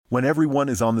When everyone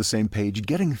is on the same page,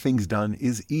 getting things done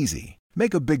is easy.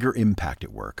 Make a bigger impact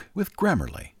at work with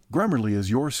Grammarly. Grammarly is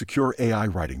your secure AI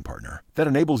writing partner that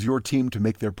enables your team to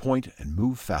make their point and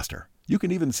move faster. You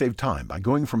can even save time by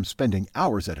going from spending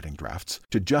hours editing drafts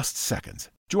to just seconds.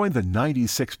 Join the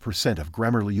 96% of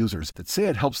Grammarly users that say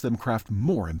it helps them craft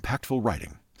more impactful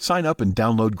writing. Sign up and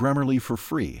download Grammarly for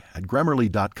free at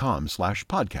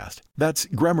grammarly.com/podcast. That's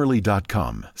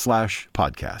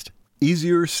grammarly.com/podcast.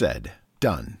 Easier said,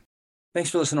 done. Thanks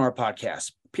for listening to our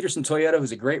podcast. Peterson Toyota,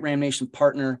 who's a great RamNation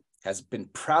partner, has been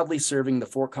proudly serving the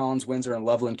Fort Collins, Windsor, and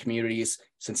Loveland communities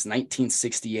since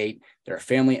 1968. They're a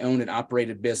family-owned and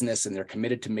operated business, and they're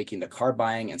committed to making the car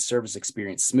buying and service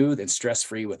experience smooth and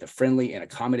stress-free with a friendly and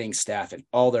accommodating staff in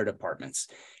all their departments.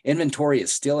 Inventory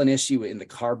is still an issue in the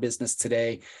car business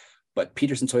today, but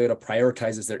Peterson Toyota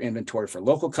prioritizes their inventory for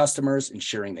local customers,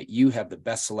 ensuring that you have the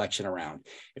best selection around.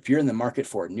 If you're in the market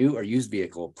for a new or used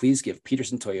vehicle, please give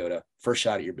Peterson Toyota first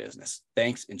shot at your business.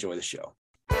 Thanks. Enjoy the show.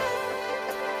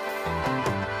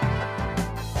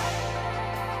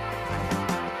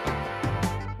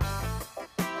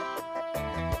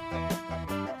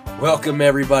 Welcome,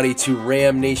 everybody, to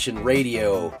RamNation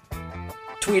Radio.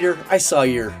 Tweeter, I saw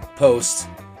your post.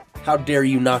 How dare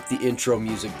you knock the intro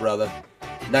music, brother?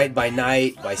 Night by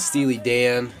Night by Steely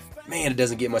Dan. Man, it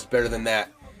doesn't get much better than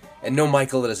that. And no,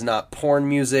 Michael, it is not porn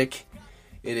music.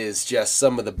 It is just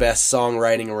some of the best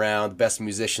songwriting around, best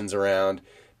musicians around.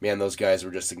 Man, those guys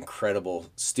were just incredible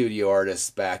studio artists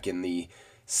back in the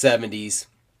 70s.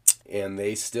 And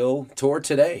they still tour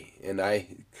today. And I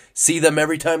see them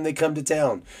every time they come to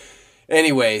town.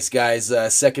 Anyways, guys,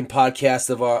 second podcast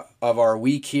of our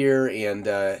week here. And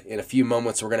in a few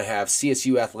moments, we're going to have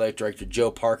CSU Athletic Director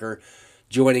Joe Parker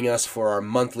joining us for our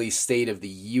monthly State of the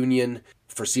Union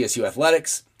for CSU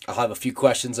Athletics. I'll have a few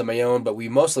questions of my own, but we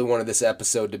mostly wanted this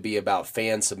episode to be about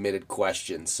fan-submitted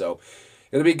questions. So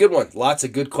it'll be a good one. Lots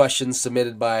of good questions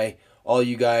submitted by all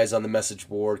you guys on the message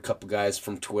board, a couple guys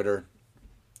from Twitter.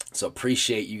 So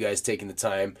appreciate you guys taking the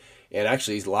time. And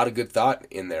actually, there's a lot of good thought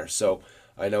in there. So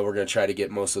I know we're going to try to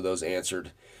get most of those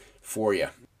answered for you.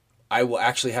 I will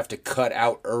actually have to cut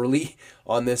out early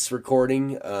on this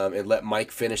recording and let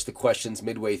Mike finish the questions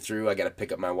midway through. I got to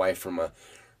pick up my wife from a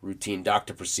routine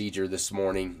doctor procedure this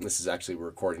morning. This is actually, we're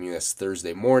recording this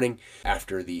Thursday morning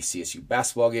after the CSU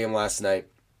basketball game last night.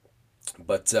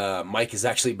 But Mike is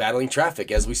actually battling traffic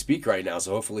as we speak right now,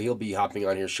 so hopefully he'll be hopping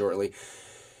on here shortly.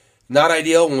 Not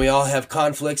ideal when we all have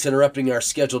conflicts interrupting our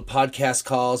scheduled podcast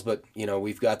calls, but you know,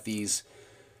 we've got these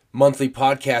monthly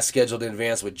podcast scheduled in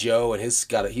advance with Joe, and he's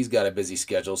got a busy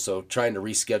schedule, so trying to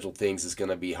reschedule things is going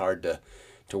to be hard to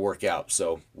work out.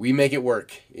 So we make it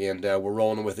work, and we're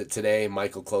rolling with it today.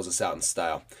 Mike will close us out in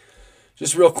style.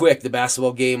 Just real quick, the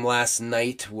basketball game last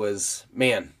night was,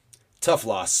 man, tough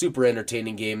loss. Super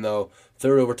entertaining game, though.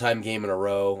 Third overtime game in a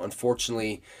row.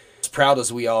 Unfortunately, as proud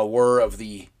as we all were of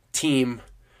the team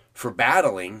for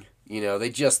battling, you know, they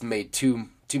just made too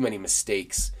many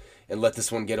mistakes and let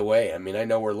this one get away. I mean, I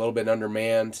know we're a little bit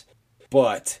undermanned,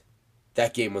 but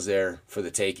that game was there for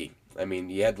the taking. I mean,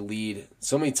 you had the lead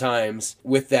so many times.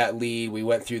 With that lead, we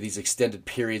went through these extended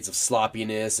periods of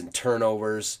sloppiness and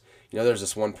turnovers. You know, there's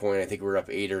this one point, I think we were up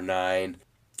 8 or 9,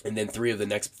 and then 3 of the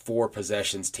next 4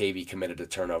 possessions, Tavy committed a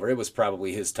turnover. It was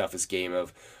probably his toughest game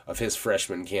of his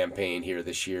freshman campaign here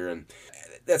this year, and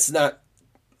that's not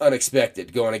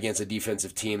unexpected going against a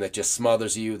defensive team that just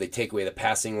smothers you. They take away the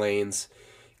passing lanes.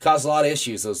 Caused a lot of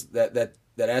issues. That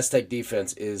Aztec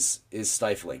defense is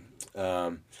stifling.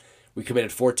 We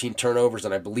committed 14 turnovers,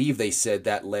 and I believe they said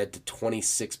that led to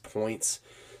 26 points.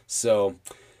 So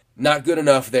not good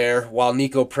enough there. While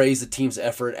Nico praised the team's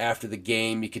effort after the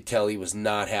game, you could tell he was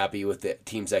not happy with the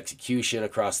team's execution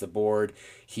across the board.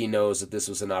 He knows that this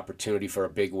was an opportunity for a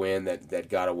big win that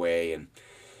got away, and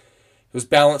it was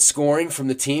balanced scoring from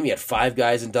the team. He had 5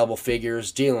 guys in double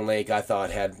figures. Jalen Lake, I thought,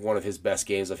 had one of his best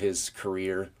games of his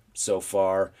career so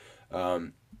far.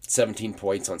 17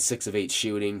 points on 6 of 8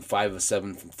 shooting, 5 of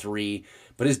 7 from 3.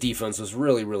 But his defense was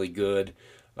really, really good.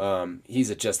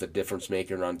 He's just a difference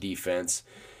maker on defense.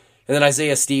 And then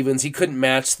Isaiah Stevens, he couldn't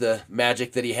match the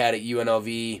magic that he had at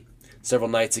UNLV several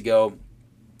nights ago.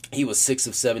 He was 6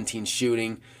 of 17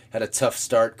 shooting, had a tough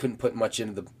start, couldn't put much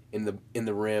into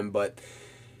the rim, but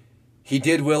he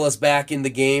did will us back in the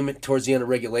game towards the end of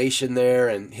regulation there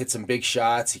and hit some big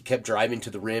shots. He kept driving to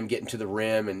the rim, getting to the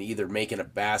rim, and either making a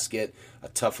basket, a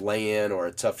tough lay-in, or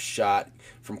a tough shot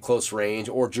from close range,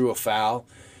 or drew a foul.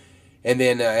 And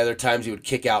then other times he would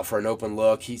kick out for an open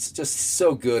look. He's just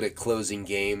so good at closing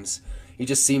games. He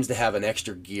just seems to have an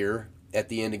extra gear at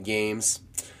the end of games.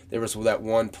 There was that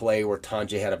one play where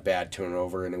Tanjay had a bad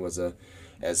turnover, and it was a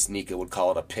as Nika would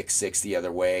call it, a pick six the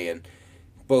other way. And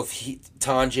both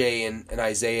Tanjay and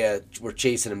Isaiah were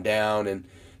chasing him down, and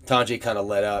Tanjay kind of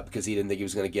let up because he didn't think he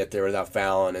was going to get there without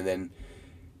fouling. And then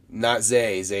not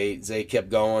Zay. Zay kept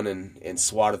going and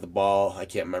swatted the ball. I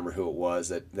can't remember who it was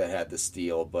that had the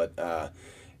steal, but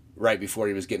right before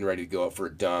he was getting ready to go up for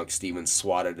a dunk, Stevens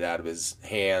swatted it out of his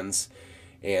hands,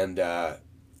 and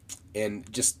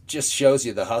just shows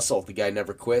you the hustle. The guy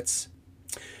never quits.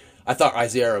 I thought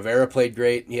Isaiah Rivera played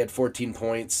great. He had 14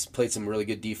 points, played some really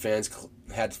good defense,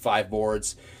 had 5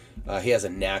 boards. He has a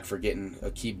knack for getting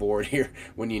a keyboard here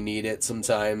when you need it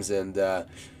sometimes, and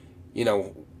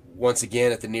once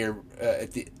again at the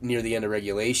near the end of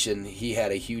regulation, he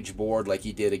had a huge board like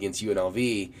he did against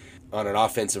UNLV on an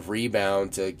offensive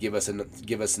rebound to give us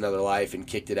another life, and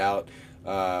kicked it out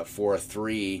for a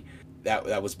 3.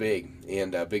 That was big,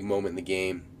 and a big moment in the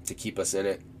game to keep us in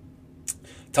it.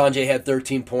 Tanjay had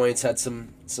 13 points, had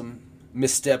some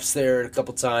missteps there a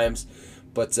couple times,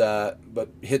 but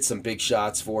hit some big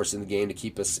shots for us in the game to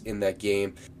keep us in that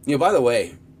game. By the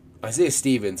way, Isaiah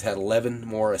Stevens had 11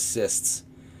 more assists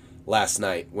last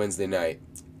night, Wednesday night,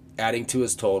 adding to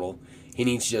his total. He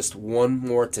needs just 1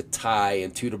 more to tie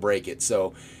and 2 to break it.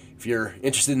 So if you're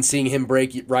interested in seeing him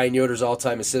break Ryan Yoder's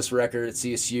all-time assist record at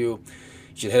CSU, you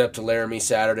should head up to Laramie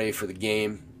Saturday for the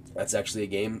game. That's actually a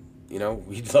game,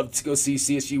 we'd love to go see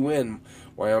CSU win.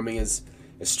 Wyoming is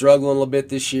struggling a little bit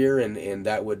this year, and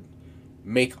that would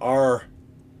make our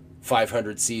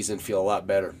 500 season feel a lot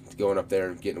better, going up there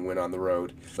and getting a win on the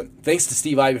road. But thanks to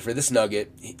Steve Ivey for this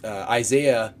nugget.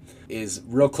 Isaiah is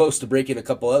real close to breaking a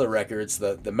couple other records.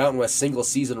 The Mountain West single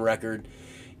season record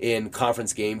in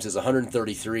conference games is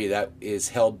 133. That is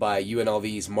held by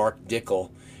UNLV's Mark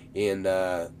Dickel in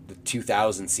the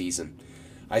 2000 season.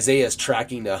 Isaiah is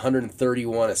tracking to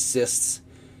 131 assists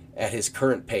at his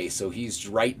current pace, so he's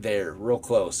right there, real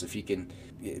close. If he can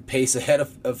pace ahead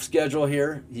of schedule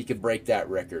here, he could break that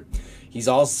record. He's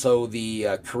also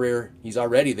he's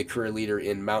already the career leader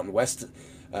in Mountain West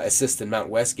assists in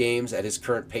Mountain West games. At his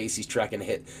current pace, he's tracking to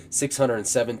hit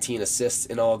 617 assists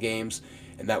in all games,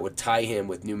 and that would tie him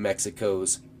with New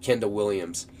Mexico's Kendall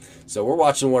Williams. So we're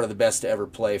watching one of the best to ever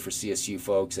play for CSU,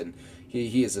 folks, and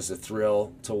he is just a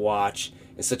thrill to watch,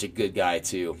 and such a good guy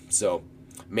too. So,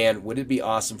 man, would it be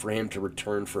awesome for him to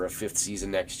return for a 5th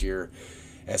season next year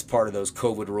as part of those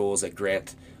COVID rules that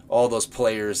grant all those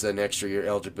players an extra year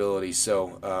eligibility.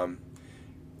 So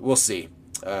we'll see.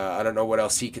 I don't know what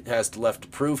else he has left to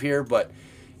prove here, but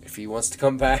if he wants to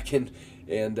come back and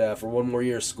for one more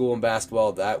year of school and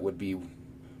basketball, that would be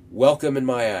welcome in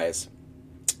my eyes.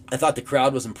 I thought the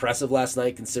crowd was impressive last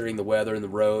night, considering the weather and the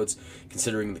roads,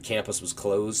 considering the campus was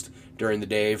closed during the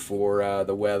day for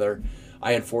the weather.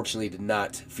 I unfortunately did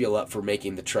not feel up for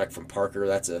making the trek from Parker.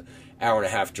 That's an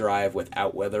hour-and-a-half drive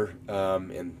without weather,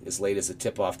 and as late as the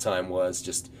tip-off time was,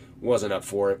 just wasn't up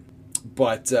for it.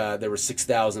 But there were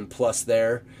 6,000 plus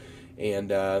there,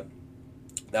 and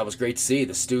that was great to see.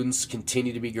 The students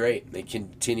continue to be great. They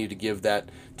continue to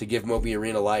give Moby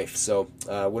Arena life. So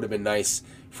it would have been nice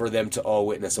for them to all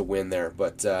witness a win there.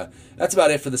 But that's about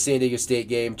it for the San Diego State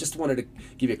game. Just wanted to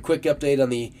give you a quick update on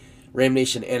the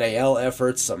RamNation NIL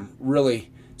efforts. I'm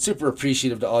really super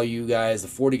appreciative to all you guys, the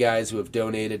 40 guys who have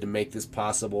donated to make this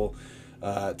possible,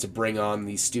 to bring on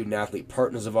these student-athlete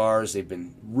partners of ours. They've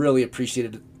been really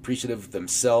appreciative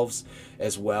themselves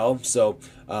as well. So,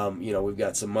 we've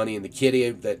got some money in the kitty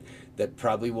that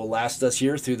probably will last us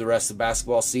here through the rest of the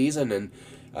basketball season, and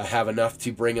have enough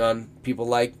to bring on people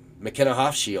like McKenna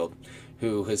Hofschild,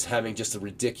 who is having just a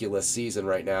ridiculous season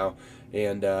right now.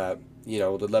 And,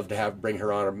 would love to bring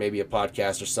her on, or maybe a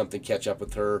podcast or something, catch up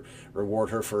with her,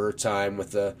 reward her for her time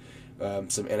with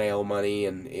some NIL money,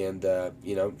 and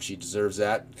she deserves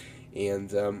that.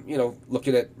 And,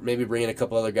 looking at maybe bringing a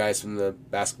couple other guys from the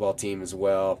basketball team as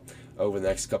well over the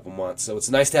next couple months. So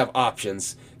it's nice to have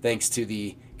options thanks to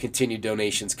the continued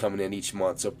donations coming in each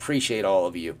month. So appreciate all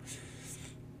of you.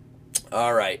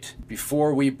 All right,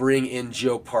 before we bring in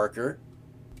Joe Parker,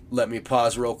 let me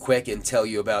pause real quick and tell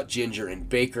you about Ginger and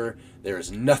Baker. There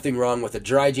is nothing wrong with a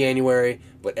dry January,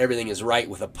 but everything is right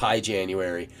with a pie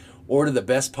January. Order the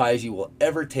best pies you will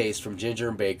ever taste from Ginger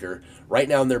and Baker. Right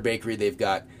now in their bakery, they've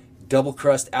got double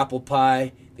crust apple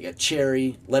pie, they got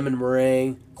cherry, lemon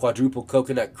meringue, quadruple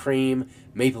coconut cream,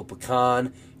 maple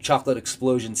pecan, chocolate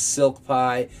explosion silk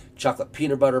pie, chocolate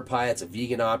peanut butter pie, it's a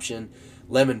vegan option,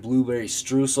 lemon blueberry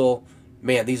streusel.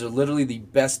 Man, these are literally the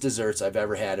best desserts I've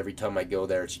ever had. Every time I go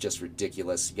there, it's just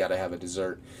ridiculous. You got to have a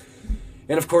dessert.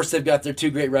 And, of course, they've got their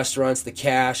 2 great restaurants, The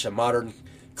Cache, a modern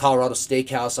Colorado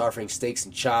steakhouse offering steaks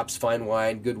and chops, fine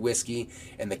wine, good whiskey,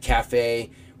 and The Cafe,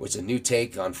 which is a new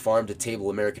take on farm-to-table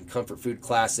American comfort food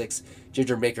classics.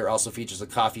 Ginger and Baker also features a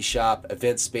coffee shop,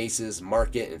 event spaces,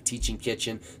 market, and teaching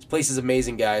kitchen. This place is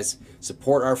amazing, guys.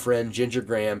 Support our friend Ginger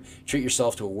Graham. Treat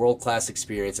yourself to a world-class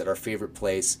experience at our favorite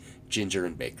place, Ginger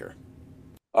and Baker.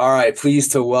 All right,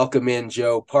 pleased to welcome in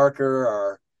Joe Parker,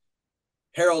 our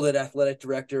heralded athletic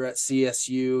director at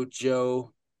CSU.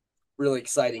 Joe, really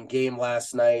exciting game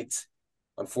last night.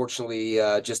 Unfortunately,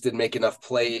 just didn't make enough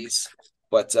plays.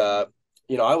 But,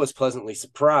 I was pleasantly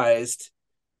surprised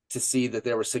to see that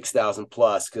there were 6,000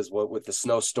 plus, because with the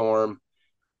snowstorm,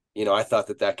 I thought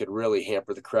that could really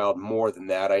hamper the crowd more than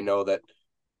that. I know that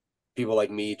people like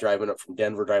me driving up from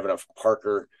Denver, driving up from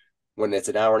Parker, when it's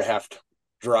an hour and a half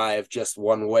drive just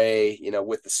one way,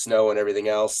 with the snow and everything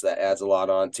else, that adds a lot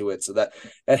onto it. So that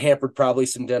hampered probably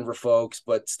some Denver folks,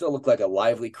 but still looked like a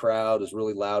lively crowd. It was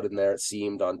really loud in there, it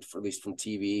seemed, at least from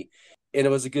TV. And it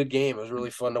was a good game. It was really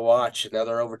fun to watch.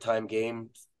 Another overtime game,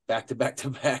 back to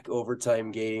back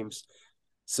overtime games.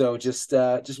 So just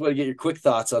want to get your quick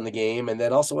thoughts on the game. And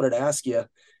then also wanted to ask you,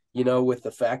 with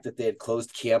the fact that they had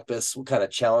closed campus, what kind of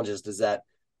challenges does that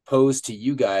pose to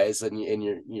you guys and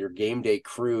your game day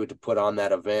crew to put on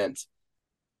that event?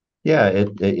 Yeah,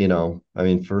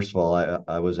 first of all,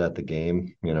 I was at the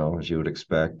game, as you would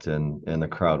expect, and the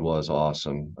crowd was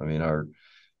awesome. I mean, our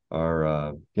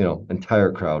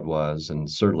entire crowd was, and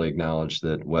certainly acknowledged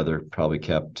that weather probably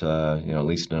kept at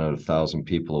least another 1,000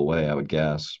 people away, I would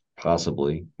guess,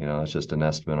 possibly. It's just an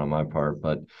estimate on my part,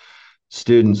 but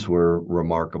students were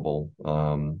remarkable.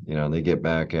 They get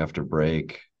back after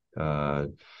break.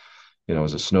 It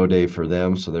was a snow day for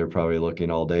them, so they're probably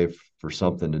looking all day for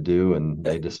something to do, and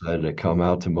they decided to come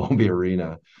out to Moby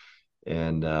Arena,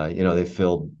 and they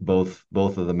filled both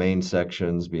of the main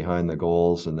sections behind the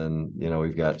goals, and then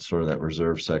we've got sort of that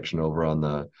reserve section over on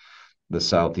the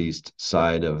southeast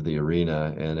side of the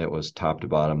arena, and it was top to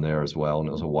bottom there as well, and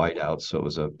it was a whiteout, so it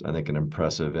was I think an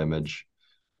impressive image,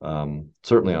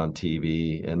 certainly on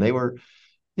TV, and they were,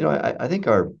 I think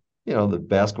the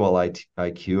basketball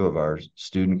IQ of our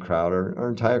student crowd, our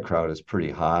entire crowd is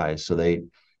pretty high. So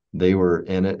they were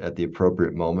in it at the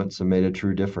appropriate moments and made a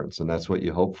true difference. And that's what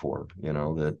you hope for,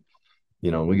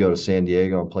 we go to San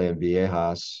Diego and play in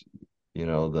Viejas,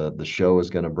 the show is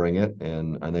going to bring it.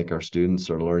 And I think our students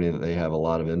are learning that they have a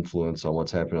lot of influence on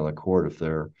what's happening on the court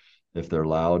if they're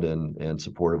loud and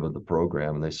supportive of the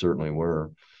program. And they certainly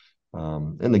were.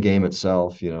 In the game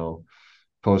itself,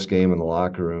 post game in the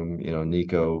locker room,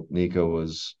 Nico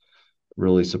was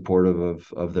really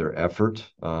supportive of their effort,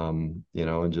 and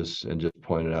just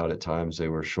pointed out at times they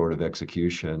were short of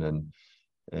execution,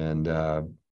 and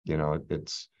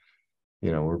it's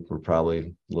we're probably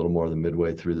a little more than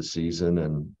midway through the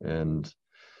season, and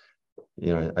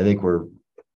I think we're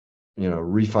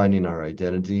refining our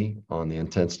identity on the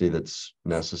intensity that's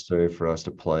necessary for us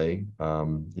to play.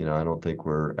 I don't think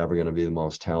we're ever going to be the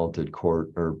most talented court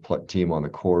or team on the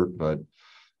court, but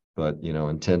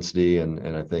intensity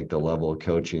and I think the level of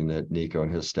coaching that Nico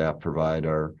and his staff provide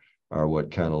are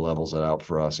what kind of levels it out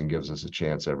for us and gives us a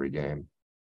chance every game.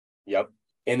 Yep.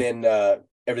 And then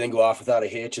everything go off without a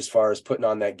hitch as far as putting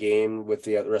on that game with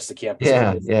the rest of the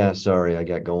campus. Yeah. Sorry, I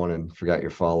got going and forgot your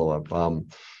follow-up.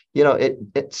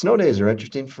 Snow days are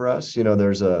interesting for us.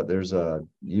 There's a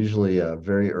usually a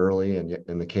very early, and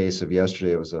in the case of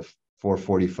yesterday, it was a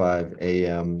 4:45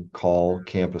 a.m. call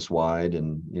campus wide,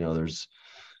 and there's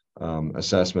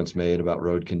assessments made about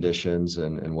road conditions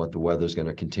and what the weather's going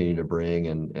to continue to bring.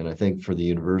 And I think for the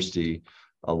university,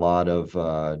 a lot of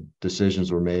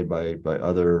decisions were made by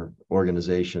other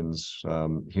organizations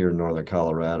here in Northern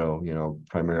Colorado,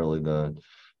 primarily the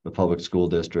public school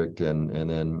district. And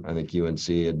then I think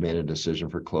UNC had made a decision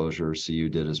for closure. CU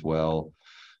did as well.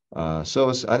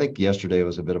 So I think yesterday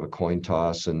was a bit of a coin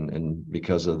toss, and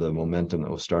because of the momentum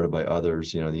that was started by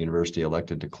others, the university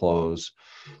elected to close.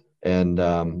 And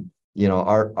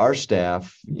our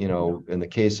staff, in the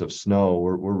case of snow,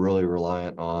 we're really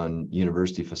reliant on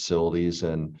university facilities,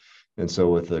 and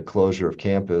so with the closure of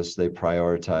campus, they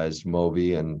prioritized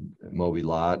Moby and Moby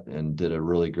Lot and did a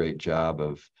really great job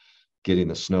of getting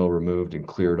the snow removed and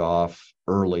cleared off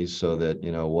early so that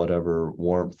whatever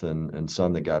warmth and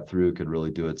sun that got through could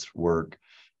really do its work.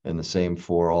 And the same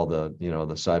for all the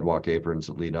the sidewalk aprons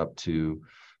that lead up to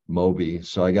Moby.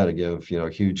 So I got to give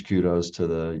huge kudos to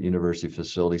the university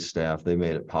facility staff. They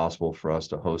made it possible for us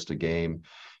to host a game,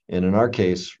 and in our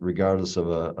case, regardless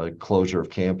of a closure of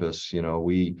campus,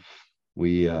 if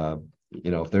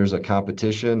there's a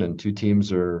competition and two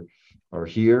teams are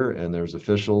here and there's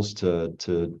officials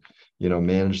to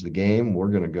manage the game, we're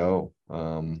going to go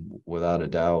without a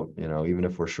doubt. Even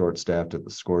if we're short staffed at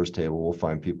the scores table, we'll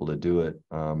find people to do it.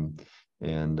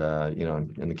 And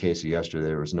in the case of yesterday,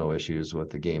 there was no issues with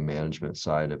the game management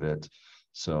side of it.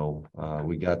 So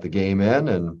we got the game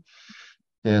in,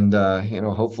 and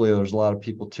hopefully there's a lot of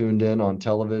people tuned in on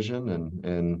television,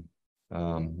 and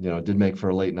it did make for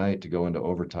a late night to go into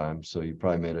overtime. So you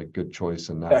probably made a good choice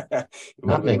in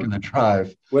not making the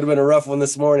drive. Would have been a rough one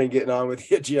this morning getting on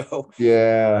with you, Joe.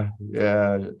 Yeah.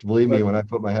 Believe me, when I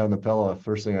put my head on the pillow,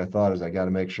 first thing I thought is I got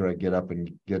to make sure I get up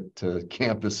and get to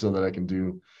campus so that I can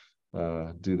do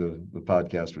the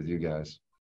podcast with you guys.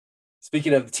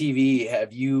 Speaking of TV,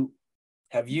 have you,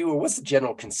 or what's the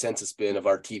general consensus been of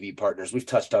our TV partners? We've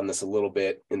touched on this a little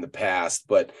bit in the past,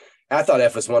 but I thought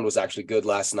FS1 was actually good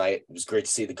last night. It was great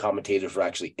to see the commentators were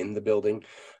actually in the building.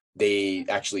 They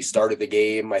actually started the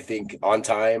game, I think, on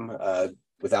time,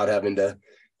 without having to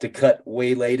cut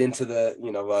way late into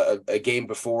the, a game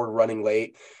before running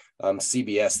late.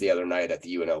 CBS the other night at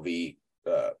the UNLV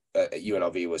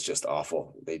was just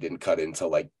awful. They didn't cut in until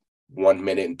like 1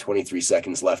 minute and 23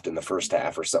 seconds left in the first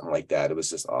half or something like that. It was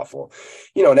just awful.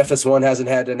 And FS1 hasn't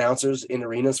had announcers in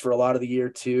arenas for a lot of the year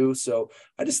too. So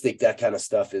I just think that kind of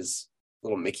stuff is a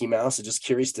little Mickey Mouse. I'm just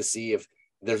curious to see if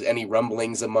there's any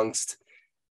rumblings amongst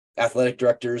athletic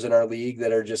directors in our league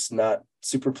that are just not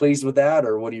super pleased with that,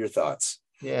 or what are your thoughts?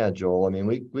 Yeah, Joel. I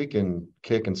mean, we can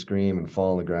kick and scream and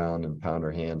fall on the ground and pound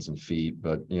our hands and feet,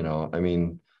 but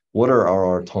what are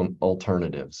our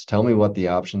alternatives? Tell me what the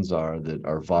options are that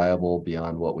are viable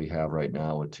beyond what we have right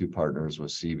now with two partners with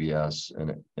CBS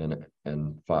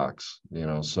and Fox.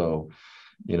 They're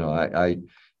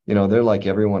like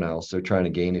everyone else. They're trying to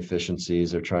gain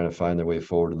efficiencies. They're trying to find their way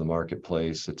forward in the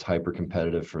marketplace. It's hyper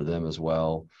competitive for them as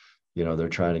well. They're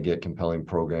trying to get compelling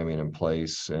programming in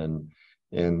place, and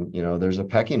there's a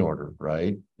pecking order,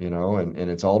 right? And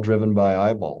it's all driven by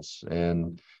eyeballs.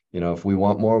 And if we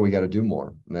want more, we got to do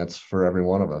more, and that's for every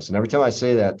one of us. And every time I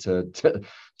say that to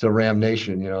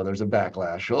RamNation, there's a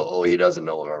backlash. Oh, he doesn't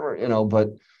know,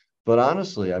 but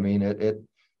honestly, I mean,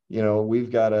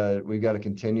 we've got to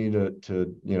continue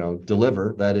to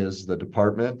deliver. That is the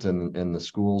department and the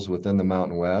schools within the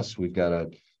Mountain West. We've got to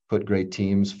put great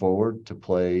teams forward to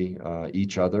play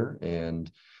each other and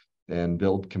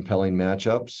build compelling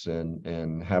matchups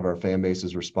and have our fan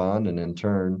bases respond, and in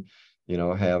turn,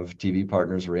 have TV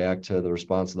partners react to the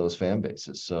response of those fan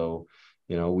bases. So,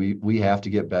 we have to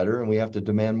get better, and we have to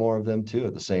demand more of them too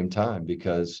at the same time,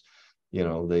 because,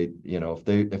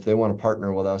 if they want to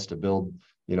partner with us to build,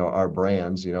 our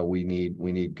brands, we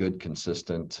need good,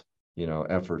 consistent,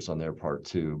 efforts on their part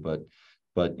too. But,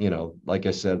 like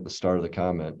I said at the start of the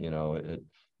comment,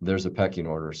 there's a pecking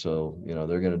order. So,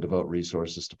 they're going to devote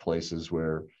resources to places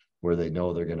where they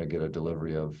know they're going to get a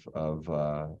delivery of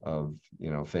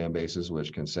fan bases,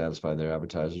 which can satisfy their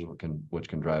advertisers, which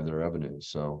can drive their revenues.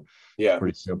 So yeah,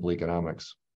 pretty simple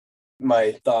economics.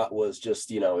 My thought was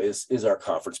just, is our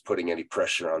conference putting any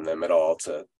pressure on them at all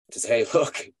to say, hey,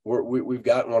 look, we've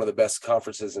got one of the best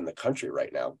conferences in the country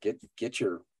right now. Get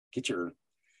your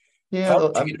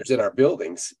commentators in our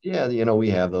buildings. Yeah, we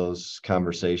have those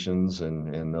conversations,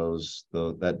 and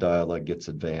that dialogue gets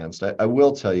advanced. I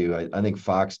will tell you, I think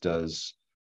Fox does.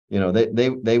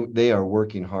 They are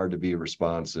working hard to be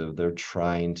responsive. They're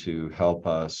trying to help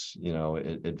us,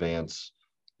 advance,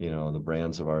 the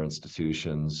brands of our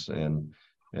institutions, and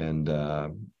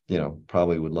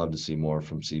probably would love to see more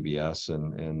from CBS,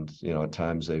 and at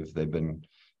times they've been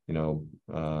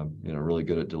really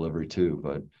good at delivery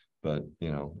too, but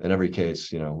in every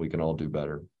case, we can all do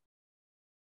better.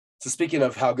 So speaking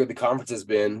of how good the conference has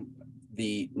been,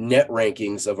 the net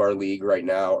rankings of our league right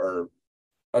now are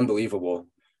unbelievable.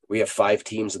 We have 5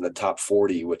 teams in the top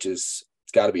 40, which it's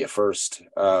got to be a first.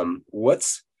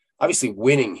 What's obviously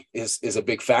winning is a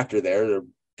big factor there.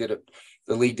 The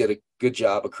league did a good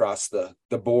job across the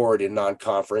board in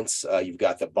non-conference. You've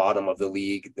got the bottom of the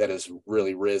league that has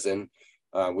really risen.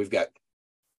 We've got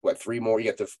 3 more.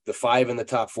 You got the 5 in the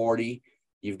top 40.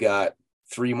 You've got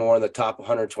 3 more in the top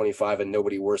 125, and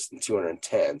nobody worse than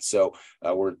 210. So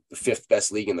we're the 5th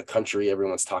best league in the country.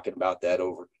 Everyone's talking about that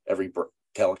over every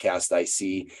telecast I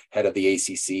see, head of the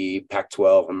ACC,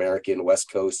 Pac-12, American,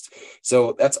 West Coast.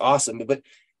 So that's awesome. But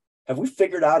have we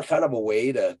figured out kind of a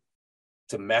way to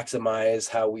maximize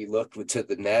how we look to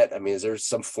the net? I mean, is there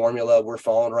some formula we're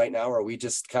following right now, or are we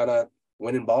just kind of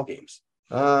winning ball games?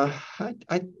 I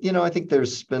think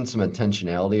there's been some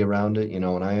intentionality around it.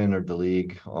 When I entered the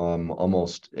league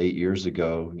almost 8 years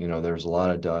ago, there's a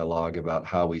lot of dialogue about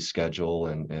how we schedule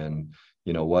and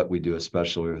what we do,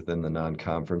 especially within the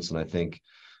non-conference. And I think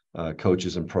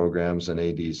coaches and programs and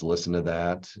ADs listen to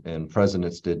that, and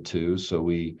presidents did too. So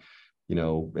we,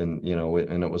 and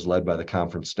it was led by the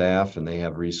conference staff, and they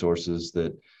have resources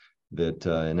that that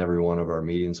in every one of our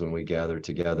meetings when we gather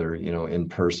together, in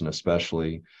person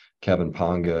especially, Kevin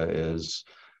Ponga is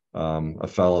a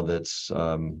fellow that's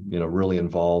really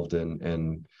involved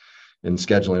in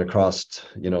scheduling across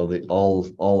the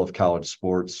all of college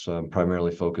sports,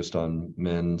 primarily focused on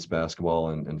men's basketball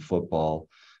and football.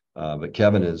 But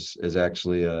Kevin is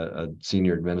actually a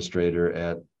senior administrator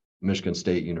at Michigan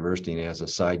State University, and he has a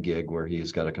side gig where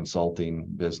he's got a consulting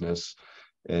business,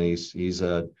 and he's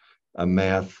a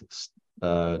math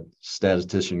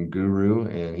statistician guru,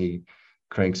 and he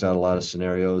cranks out a lot of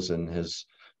scenarios and has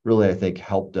really, I think,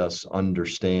 helped us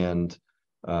understand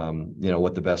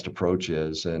what the best approach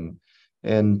is. And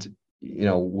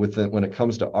when it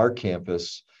comes to our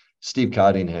campus, Steve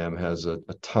Cottingham has a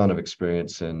ton of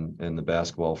experience in the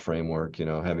basketball framework,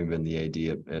 having been the AD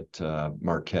at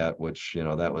Marquette, which,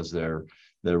 that was their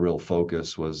real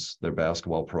focus, was their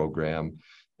basketball program.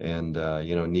 And,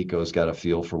 Nico's got a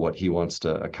feel for what he wants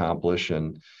to accomplish,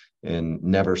 and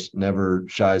never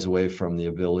shies away from the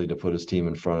ability to put his team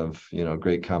in front of,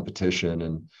 great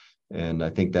competition. And I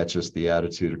think that's just the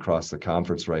attitude across the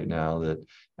conference right now, that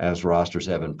as rosters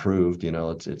have improved,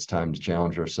 it's time to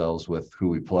challenge ourselves with who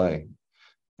we play.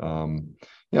 And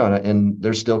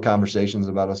there's still conversations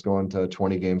about us going to a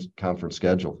 20 games conference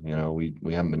schedule.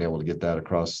 We haven't been able to get that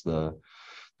across the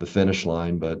finish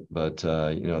line, but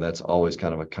that's always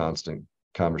kind of a constant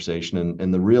conversation.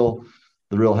 And the real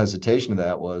hesitation of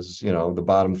that was, the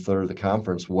bottom third of the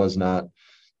conference was not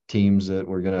teams that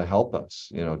were going to help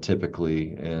us,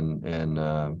 typically, and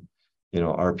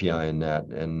RPI and net.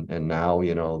 And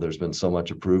now, there's been so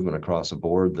much improvement across the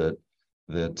board that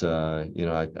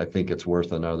I think it's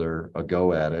worth a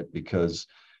go at it, because,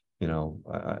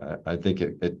 I think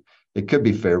it could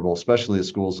be favorable, especially the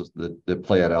schools that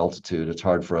play at altitude. It's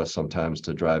hard for us sometimes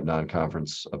to drive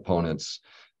non-conference opponents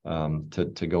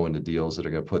to go into deals that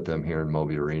are going to put them here in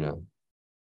Moby Arena.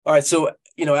 All right. So,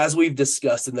 as we've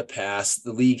discussed in the past,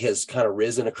 the league has kind of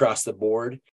risen across the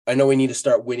board. I know we need to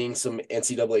start winning some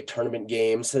NCAA tournament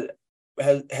games.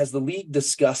 Has the league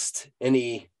discussed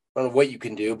any, I don't know what you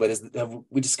can do, but have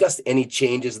we discussed any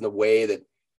changes in the way that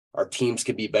our teams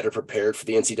could be better prepared for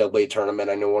the NCAA tournament?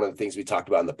 I know one of the things we talked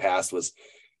about in the past was,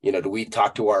 do we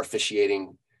talk to our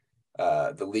officiating,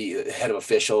 the league head of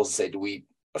officials, and say, do we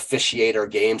officiate our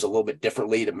games a little bit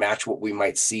differently to match what we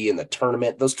might see in the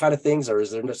tournament, those kind of things? Or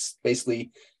is there just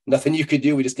basically nothing you could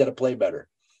do? We just got to play better.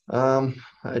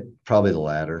 Probably the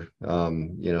latter.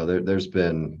 There's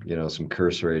been, some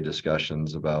cursory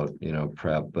discussions about,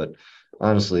 prep, but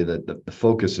honestly, the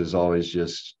focus is always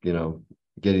just,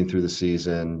 getting through the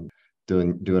season,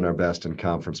 doing our best in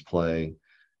conference play,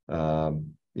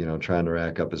 trying to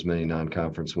rack up as many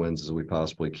non-conference wins as we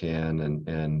possibly can,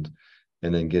 and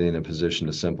then getting in a position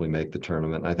to simply make the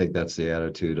tournament. I think that's the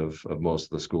attitude of most of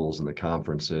the schools in the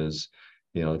conferences.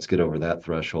 Let's get over that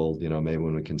threshold. Maybe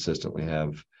when we consistently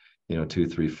have, 2,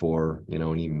 3, 4,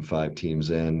 and even 5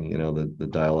 teams in, the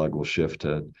dialogue will shift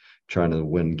to trying to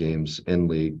win games in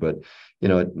league. But,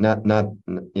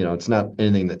 it's not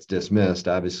anything that's dismissed.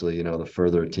 Obviously, the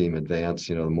further a team advance,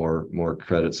 the more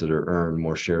credits that are earned,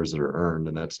 more shares that are earned,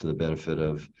 and that's to the benefit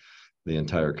of the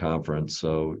entire conference.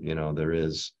 So,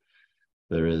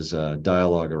 there is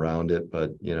dialogue around it,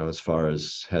 but as far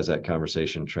as has that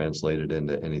conversation translated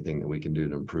into anything that we can do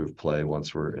to improve play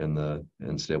once we're in the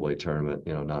NCAA tournament,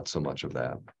 not so much of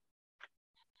that.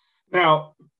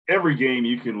 Now, every game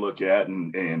you can look at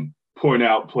and point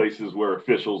out places where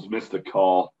officials missed a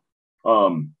call.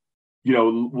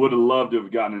 Would have loved to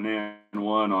have gotten an and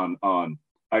one on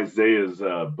Isaiah's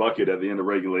bucket at the end of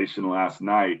regulation last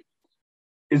night.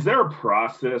 Is there a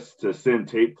process to send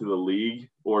tape to the league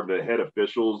or the head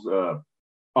officials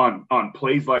on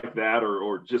plays like that,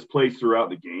 or just plays throughout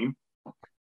the game?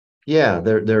 Yeah,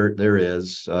 there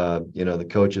is. The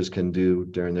coaches can do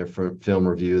during their film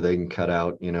review. They can cut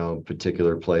out,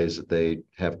 particular plays that they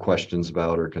have questions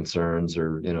about or concerns,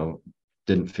 or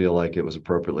didn't feel like it was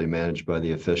appropriately managed by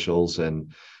the officials,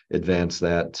 and advance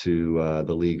that to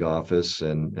the league office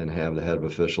and have the head of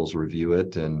officials review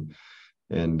it. And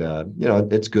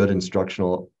it's good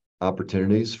instructional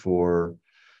opportunities for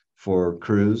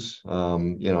crews,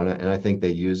 and I think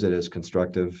they use it as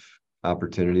constructive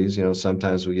opportunities.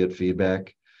 Sometimes we get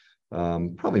feedback,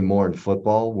 probably more in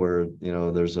football, where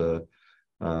there's a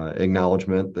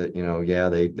acknowledgement that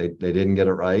they didn't get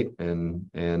it right, and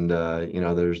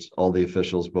there's all the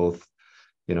officials both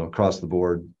across the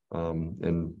board,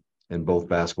 in both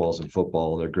basketballs and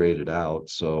football, they're graded out.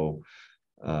 So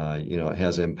it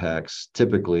has impacts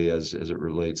typically as it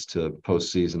relates to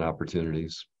postseason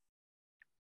opportunities.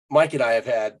 Mike and I have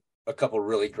had a couple of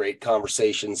really great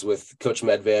conversations with Coach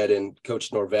Medved and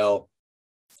Coach Norvell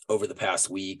over the past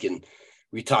week. And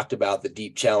we talked about the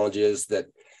deep challenges that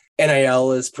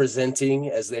NIL is presenting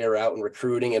as they are out and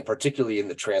recruiting, and particularly in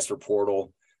the transfer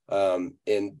portal.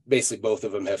 And basically both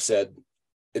of them have said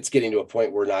it's getting to a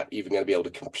point where we're not even going to be able to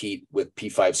compete with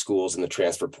P5 schools in the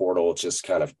transfer portal. It's just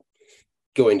kind of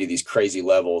going to these crazy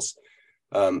levels.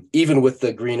 Even with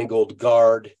the green and gold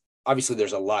guard, obviously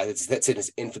there's a lot that's in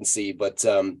its infancy, but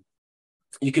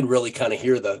you can really kind of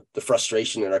hear the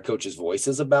frustration in our coaches'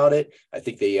 voices about it. I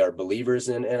think they are believers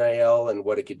in NIL and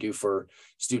what it could do for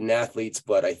student athletes,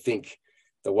 but I think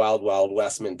the wild, wild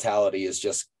west mentality is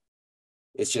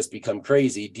it's just become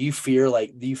crazy. Do you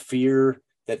fear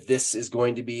that this is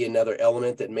going to be another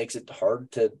element that makes it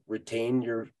hard to retain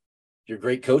your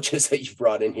great coaches that you've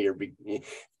brought in here?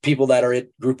 People that are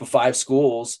at group of 5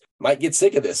 schools might get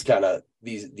sick of this kind of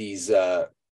these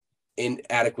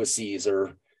inadequacies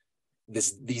or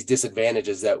these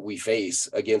disadvantages that we face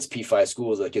against P5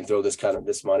 schools that can throw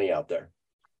this money out there.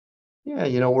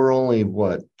 Yeah, we're only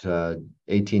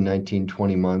 18, 19,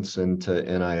 20 months into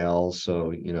NIL.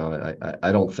 So,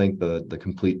 I don't think the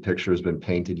complete picture has been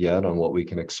painted yet on what we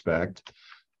can expect.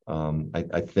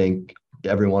 I think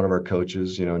every one of our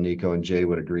coaches, Nico and Jay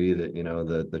would agree that,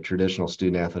 the traditional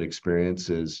student athlete experience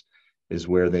is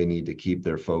where they need to keep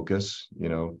their focus.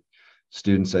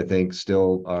 Students, I think,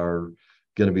 still are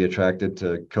going to be attracted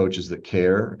to coaches that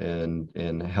care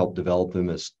and help develop them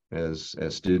as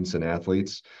students and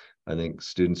athletes. I think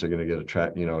students are going to get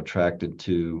attracted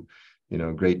to,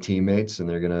 great teammates, and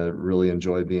they're going to really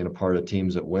enjoy being a part of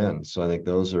teams that win. So I think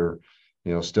those are,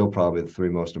 still probably the 3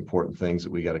 most important things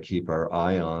that we got to keep our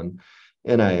eye on.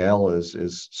 NIL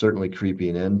is certainly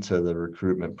creeping into the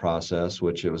recruitment process,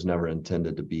 which it was never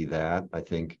intended to be that. I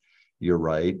think you're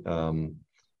right.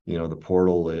 The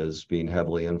portal is being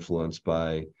heavily influenced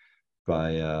by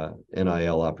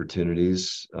NIL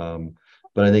opportunities.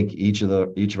 But I think each of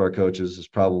our coaches has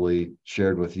probably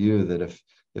shared with you that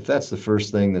if that's the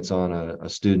first thing that's on a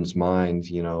student's mind,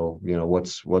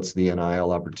 what's the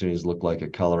NIL opportunities look like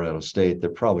at Colorado State, they're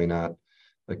probably not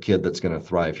a kid that's going to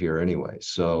thrive here anyway.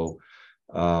 So,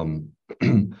 I've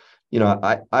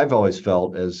always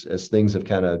felt as things have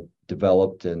kind of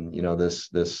developed and,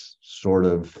 this sort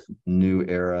of new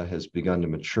era has begun to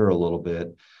mature a little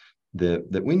bit,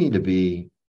 that we need to be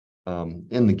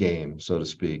in the game, so to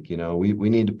speak. We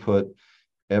need to put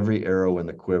every arrow in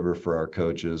the quiver for our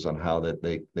coaches on how that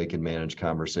they can manage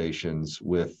conversations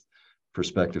with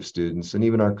prospective students and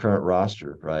even our current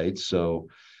roster, right? So,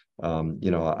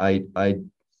 I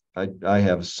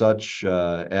have such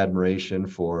admiration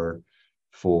for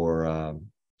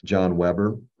John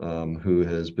Weber, who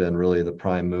has been really the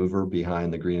prime mover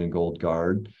behind the green and gold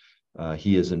guard.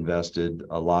 He has invested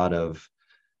a lot of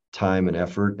time and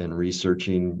effort in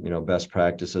researching, best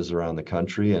practices around the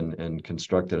country and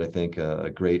constructed, I think, a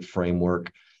great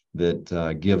framework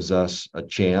that gives us a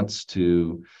chance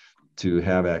to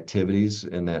have activities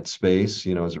in that space,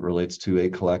 as it relates to a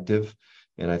collective.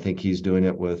 And I think he's doing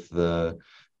it with the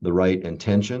right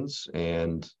intentions.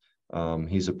 And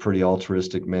he's a pretty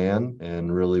altruistic man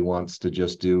and really wants to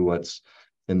just do what's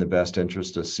in the best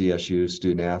interest of CSU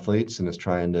student athletes and is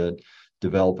trying to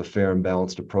develop a fair and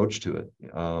balanced approach to it.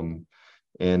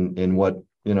 And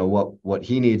what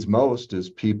he needs most is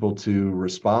people to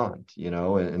respond,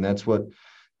 and that's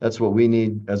what we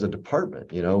need as a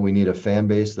department. We need a fan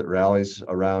base that rallies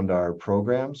around our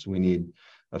programs. We need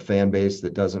a fan base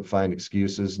that doesn't find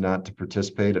excuses not to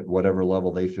participate at whatever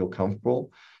level they feel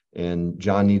comfortable. And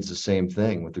John needs the same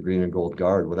thing with the green and gold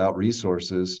guard. Without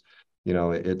resources,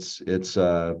 it's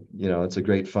a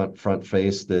great front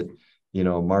face that,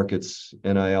 markets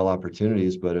NIL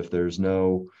opportunities, but if there's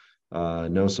no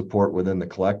support within the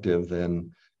collective,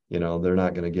 then, they're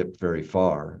not going to get very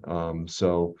far.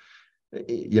 So,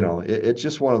 it's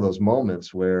just one of those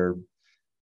moments where,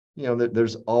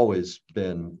 there's always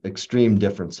been extreme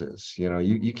differences.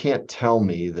 You can't tell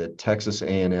me that Texas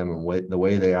A&M and the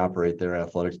way they operate their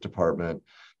athletics department,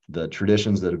 the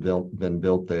traditions that have been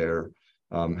built there,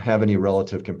 have any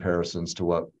relative comparisons to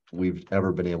what we've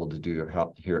ever been able to do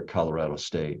here at Colorado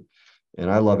State.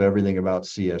 And I love everything about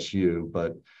CSU,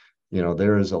 but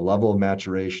there is a level of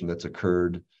maturation that's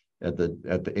occurred at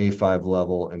the A5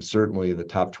 level, and certainly the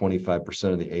top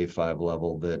 25% of the A5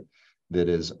 level that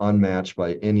is unmatched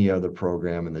by any other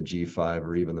program in the G5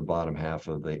 or even the bottom half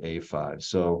of the A5.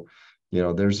 So,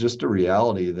 there's just a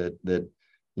reality that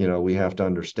we have to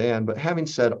understand. But having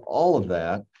said all of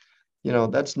that,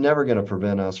 that's never going to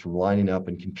prevent us from lining up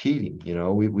and competing.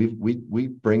 We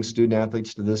bring student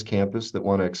athletes to this campus that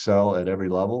want to excel at every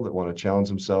level, that want to challenge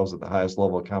themselves at the highest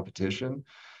level of competition.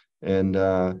 And,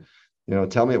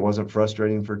 tell me it wasn't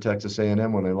frustrating for Texas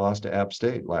A&M when they lost to App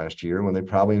State last year, when they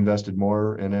probably invested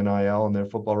more in NIL in their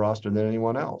football roster than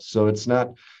anyone else. So it's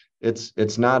not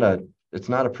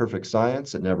a perfect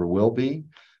science. It never will be.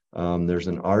 There's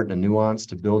an art and a nuance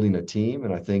to building a team,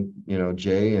 and I think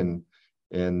Jay and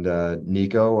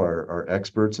Nico are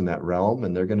experts in that realm,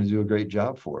 and they're going to do a great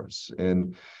job for us.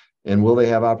 And will they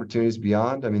have opportunities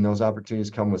beyond? I mean, those opportunities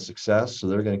come with success, so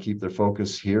they're going to keep their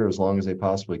focus here as long as they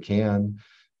possibly can.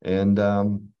 And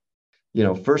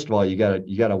first of all, you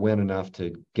gotta win enough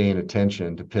to gain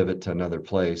attention to pivot to another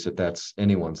place if that's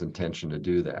anyone's intention to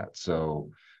do that.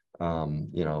 So,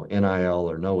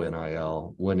 NIL or no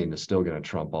NIL, winning is still going to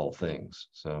trump all things.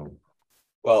 So.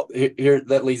 Well, here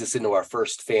that leads us into our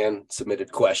first fan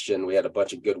submitted question. We had a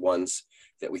bunch of good ones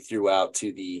that we threw out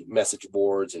to the message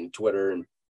boards and Twitter. And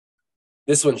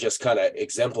this one just kind of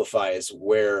exemplifies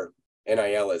where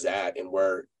NIL is at and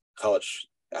where college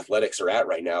athletics are at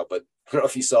right now. But I don't know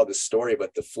if you saw this story,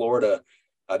 but the Florida,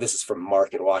 this is from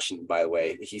Mark in Washington, by the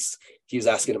way. He was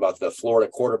asking about the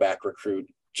Florida quarterback recruit,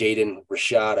 Jaden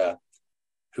Rashada,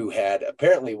 who had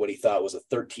apparently what he thought was a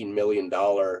 $13 million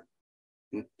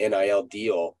NIL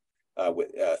deal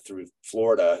through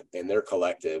Florida and their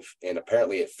collective, and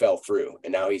apparently it fell through,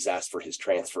 and now he's asked for his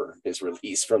transfer, his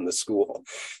release from the school.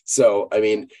 So, I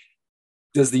mean,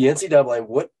 does the NCAA,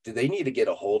 what do they need to get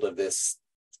a hold of this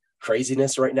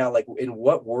craziness right now? Like, in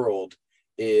what world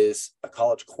is a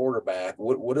college quarterback?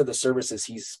 What are the services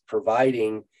he's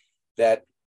providing that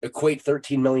equate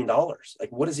 $13 million?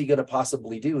 Like, what is he going to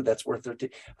possibly do that's worth 13?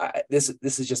 This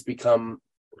has just become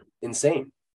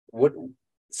insane.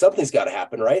 Something's got to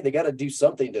happen, right? They got to do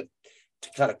something to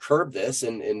kind of curb this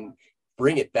and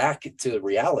bring it back to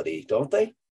reality, don't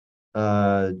they?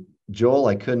 Joel,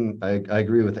 I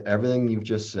agree with everything you've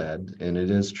just said, and it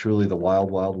is truly the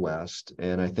wild, wild west.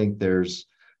 And I think there's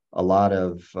a lot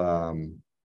of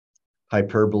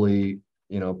hyperbole,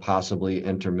 possibly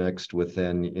intermixed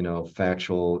within,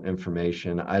 factual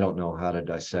information. I don't know how to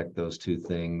dissect those two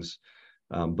things.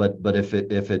 But if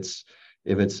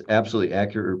it's absolutely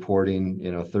accurate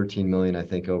reporting, 13 million, I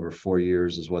think over 4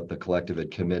 years is what the collective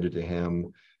had committed to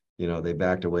him. They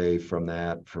backed away from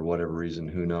that for whatever reason,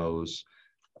 who knows?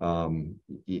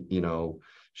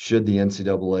 Should the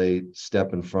NCAA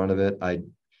step in front of it?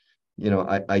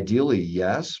 Ideally,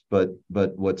 yes, but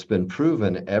what's been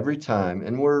proven every time,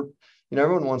 and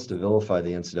everyone wants to vilify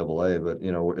the NCAA, but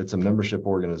it's a membership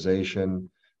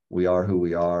organization. We are who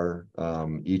we are.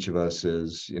 Each of us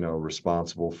is,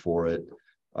 responsible for it.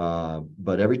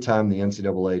 But every time the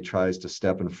NCAA tries to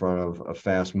step in front of a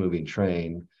fast-moving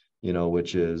train,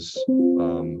 which is,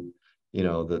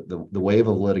 the wave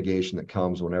of litigation that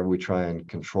comes whenever we try and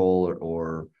control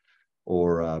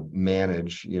or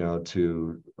manage,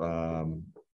 to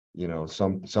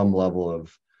some level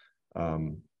of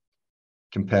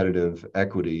competitive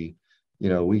equity.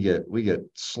 We get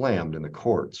slammed in the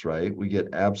courts, right? We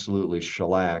get absolutely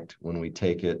shellacked when we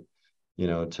take it,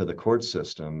 to the court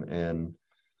system.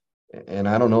 And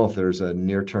I don't know if there's a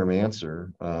near-term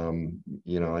answer.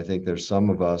 I think there's some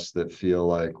of us that feel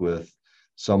like with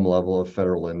some level of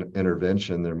federal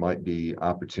intervention, there might be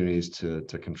opportunities to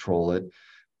control it.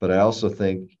 But I also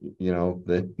think,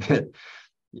 that,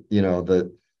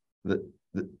 that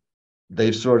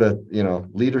they've sort of,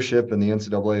 leadership in the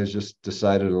NCAA has just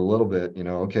decided a little bit,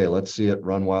 okay, let's see it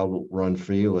run wild, run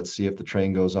free. Let's see if the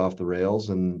train goes off the rails.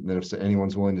 And then if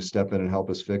anyone's willing to step in and help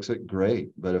us fix it, great.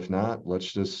 But if not,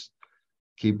 let's just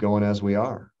keep going as we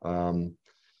are. And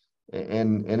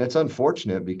it's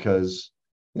unfortunate because,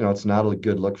 it's not a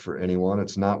good look for anyone.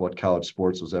 It's not what college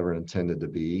sports was ever intended to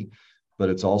be. But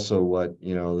it's also what,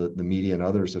 the media and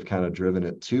others have kind of driven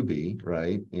it to be,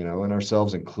 right? And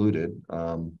ourselves included.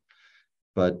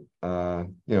 But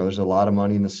there's a lot of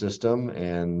money in the system,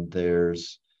 and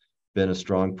there's been a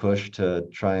strong push to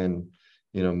try and,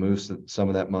 move some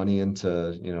of that money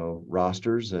into,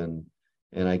 rosters. And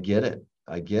I get it.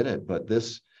 But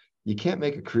you can't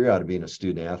make a career out of being a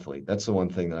student athlete. That's the one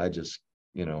thing that I just,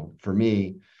 for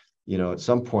me, at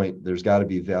some point, there's got to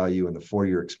be value in the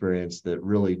 4-year experience that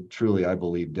really, truly, I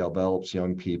believe, develops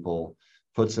young people,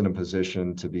 puts in a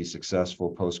position to be successful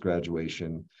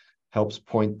post-graduation, helps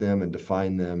point them and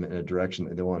define them in a direction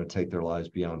that they want to take their lives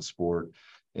beyond sport.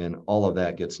 And all of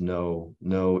that gets no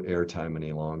airtime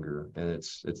any longer. And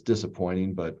it's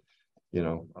disappointing, but,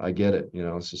 I get it.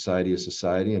 Society is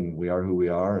society, and we are who we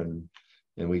are, and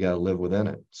we got to live within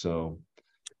it. So,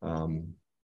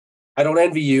 I don't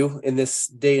envy you in this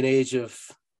day and age of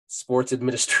sports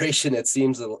administration. It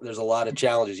seems that there's a lot of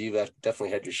challenges. You've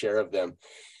definitely had your share of them.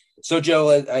 So, Joe,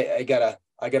 I gotta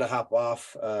hop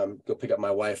off, go pick up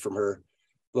my wife from her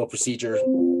little procedure.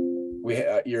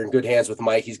 you're in good hands with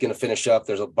Mike. He's going to finish up.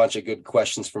 There's a bunch of good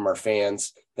questions from our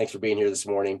fans. Thanks for being here this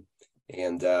morning,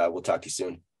 and we'll talk to you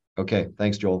soon. Okay.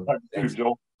 Thanks, Joel. Thanks,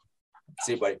 Joel.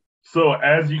 See you, buddy. So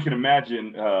as you can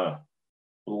imagine, a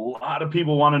lot of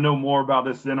people want to know more about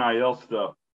this NIL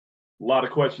stuff. A lot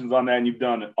of questions on that, and you've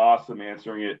done awesome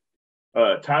answering it.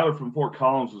 Tyler from Fort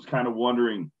Collins was kind of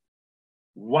wondering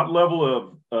what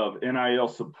level of NIL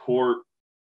support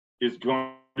is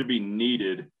going to be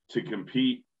needed to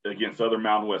compete against other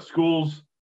Mountain West schools,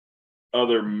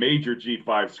 other major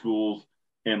G5 schools,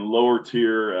 and lower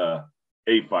tier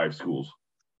A5 schools.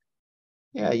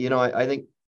 Yeah, I think,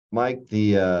 Mike,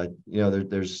 I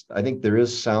think there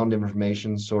is sound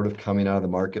information sort of coming out of the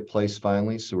marketplace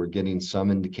finally. So we're getting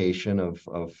some indication of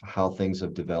how things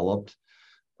have developed.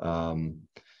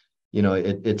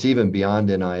 It's even beyond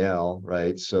NIL,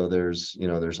 right? So there's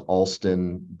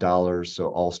Alston dollars, so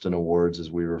Alston awards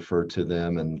as we refer to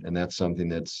them, and that's something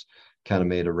that's kind of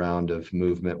made a round of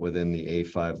movement within the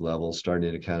A5 level,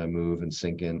 starting to kind of move and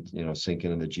sink in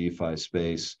the G5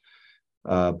 space.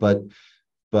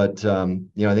 But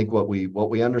I think what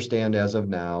we understand as of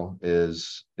now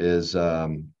is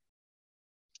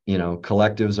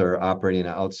collectives are operating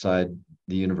outside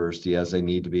the university as they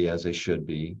need to be, as they should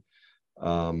be.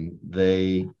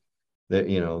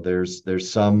 There's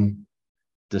some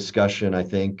discussion, I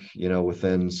think,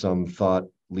 within some thought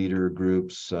leader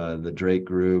groups, the Drake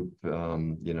Group,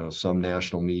 some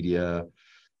national media,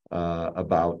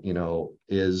 about,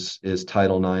 is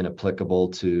Title IX applicable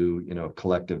to,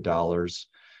 collective dollars?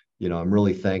 I'm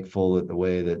really thankful that the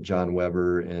way that John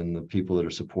Weber and the people that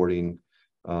are supporting,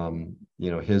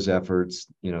 his efforts,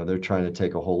 they're trying to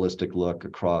take a holistic look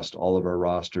across all of our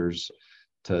rosters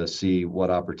to see what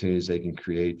opportunities they can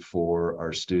create for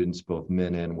our students, both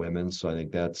men and women. So I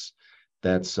think that's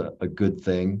a good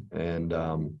thing. And,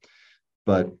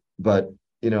 but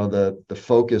the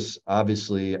focus,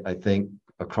 obviously, I think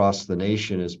across the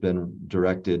nation has been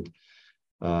directed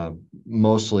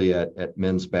mostly at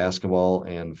men's basketball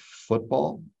and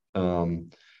football.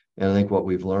 And I think what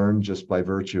we've learned just by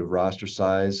virtue of roster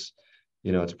size,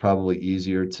 it's probably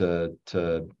easier to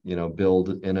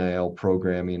build NIL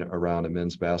programming around a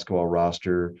men's basketball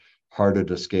roster, harder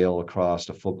to scale across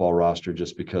a football roster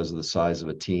just because of the size of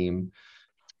a team.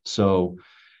 So,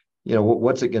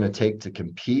 what's it going to take to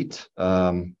compete?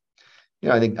 I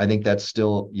think that's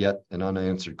still yet an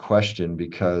unanswered question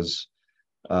because,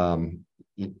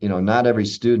 not every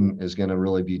student is going to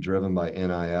really be driven by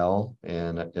NIL.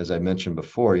 And as I mentioned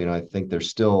before, I think there's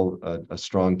still a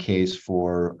strong case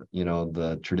for,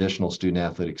 the traditional student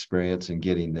athlete experience and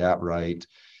getting that right.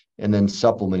 And then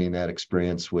supplementing that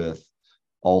experience with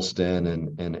Alston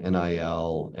and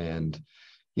NIL. And,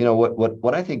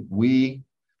 what I think we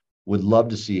would love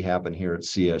to see happen here at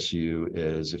CSU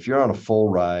is if you're on a full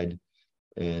ride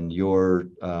and your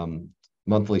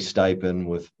monthly stipend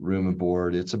with room and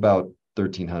board, it's about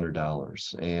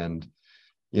 $1,300. And,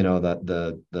 that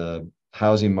the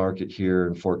housing market here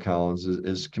in Fort Collins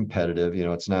is competitive.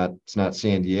 It's not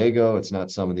San Diego. It's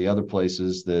not some of the other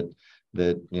places that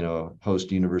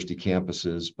host university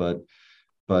campuses. But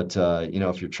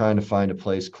if you're trying to find a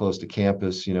place close to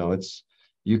campus,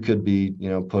 you could be,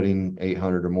 putting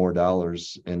 $800 or more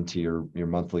into your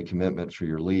monthly commitment for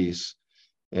your lease.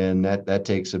 And that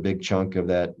takes a big chunk of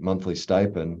that monthly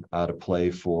stipend out of play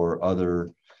for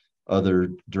other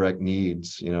direct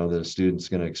needs, that a student's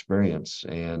going to experience.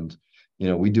 And,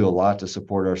 we do a lot to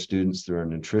support our students through our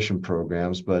nutrition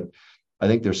programs, but I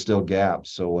think there's still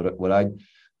gaps. So what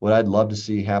I'd love to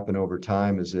see happen over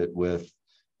time is that with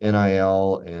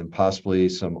NIL and possibly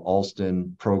some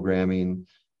Alston programming,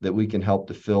 that we can help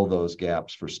to fill those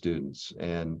gaps for students.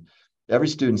 And every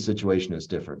student's situation is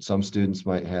different. Some students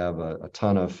might have a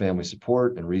ton of family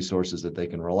support and resources that they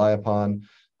can rely upon.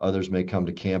 Others may come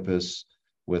to campus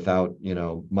without,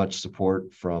 much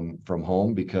support from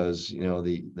home because,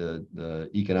 the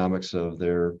economics of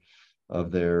their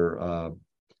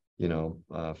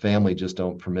family just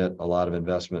don't permit a lot of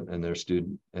investment in their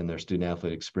student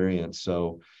athlete experience.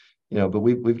 So, but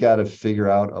we've got to figure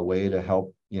out a way to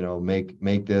help,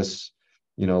 make this,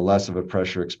 less of a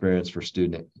pressure experience for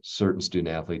certain student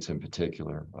athletes in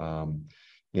particular.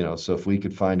 So if we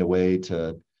could find a way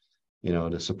to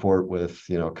support with,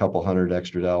 a couple $100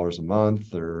 extra a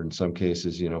month, or in some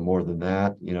cases, more than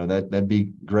that, that'd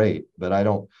be great. But I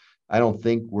don't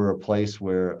think we're a place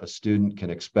where a student can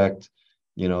expect,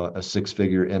 a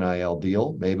six-figure NIL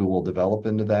deal. Maybe we'll develop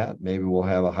into that. Maybe we'll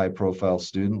have a high-profile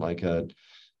student like in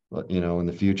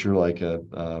the future, like a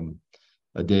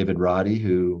David Roddy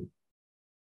who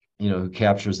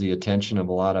captures the attention of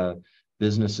a lot of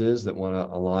businesses that want to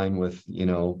align with,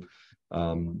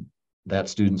 that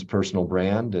student's personal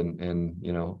brand,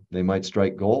 and they might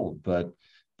strike gold, but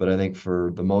I think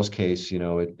for the most case,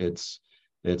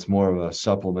 it's more of a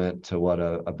supplement to what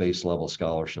a base level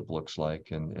scholarship looks like,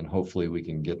 and hopefully we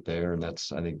can get there. And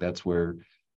I think that's where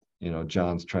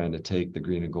John's trying to take the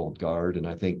green and gold guard. And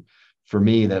I think for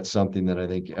me, that's something that I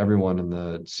think everyone in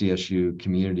the CSU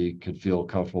community could feel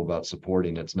comfortable about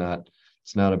supporting. It's not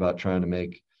about trying to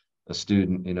make a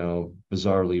student,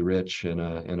 bizarrely rich in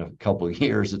a couple of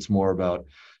years. It's more about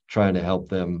trying to help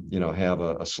them, have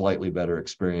a slightly better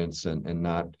experience, and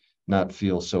not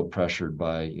feel so pressured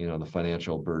by, the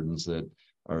financial burdens that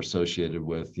are associated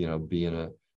with,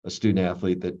 being a student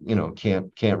athlete that,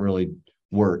 can't really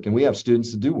work. And we have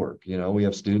students that do work. We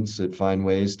have students that find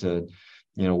ways to,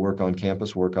 work on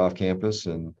campus, work off campus,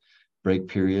 and break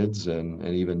periods, and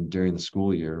even during the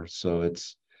school year. So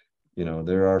it's,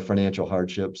 there are financial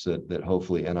hardships that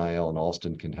hopefully NIL and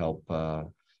Alston can help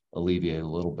alleviate a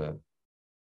little bit.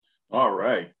 All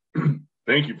right.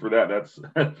 Thank you for that. That's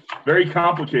very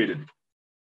complicated.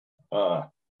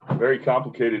 Very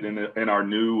complicated in our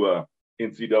new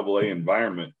NCAA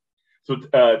environment. So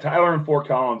Tyler in Fort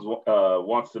Collins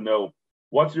wants to know,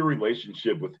 what's your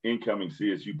relationship with incoming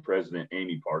CSU president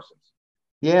Amy Parsons?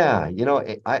 Yeah,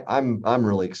 I'm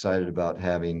really excited about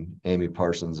having Amy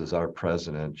Parsons as our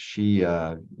president. She,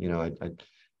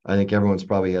 I think everyone's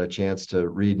probably had a chance to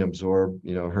read and absorb,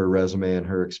 her resume and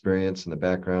her experience and the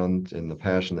background and the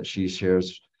passion that she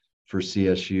shares for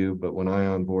CSU. But when I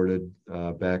onboarded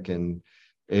back in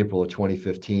April of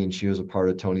 2015, she was a part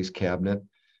of Tony's cabinet.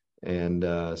 And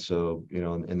so,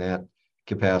 in that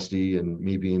capacity, and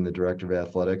me being the director of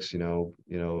athletics,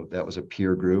 that was a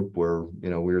peer group where, we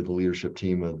were the leadership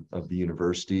team of the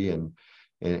university. And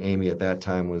Amy at that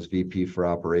time was VP for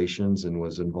operations and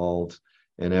was involved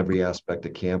in every aspect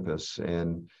of campus,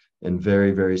 and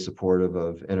very, very supportive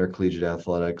of intercollegiate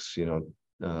athletics.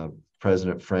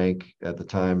 President Frank at the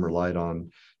time relied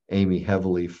on Amy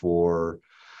heavily for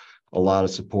a lot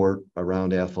of support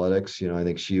around athletics. I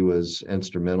think she was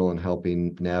instrumental in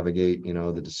helping navigate,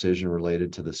 the decision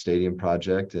related to the stadium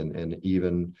project, and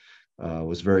even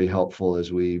was very helpful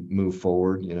as we move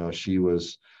forward. She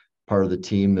was part of the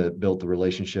team that built the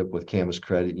relationship with Camas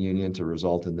Credit Union to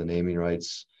result in the naming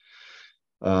rights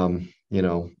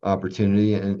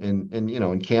opportunity,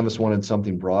 and Camas wanted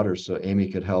something broader, so Amy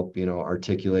could help,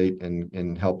 articulate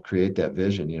and help create that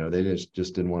vision. They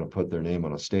just didn't want to put their name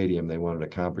on a stadium. They wanted a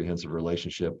comprehensive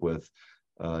relationship with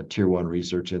tier one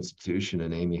research institution,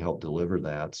 and Amy helped deliver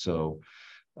that. So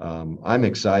I'm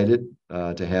excited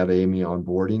to have Amy on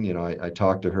boarding. I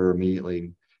talked to her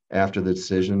immediately after the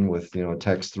decision with, a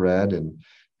text thread, and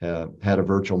had a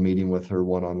virtual meeting with her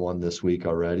one-on-one this week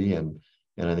already. And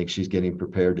I think she's getting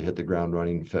prepared to hit the ground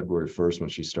running February 1st when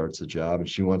she starts the job. And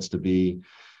she wants to be,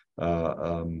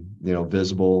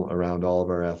 visible around all of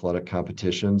our athletic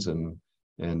competitions, and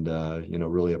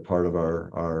really a part of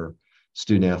our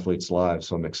student athletes' lives.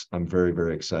 So I'm very,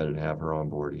 very excited to have her on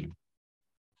board.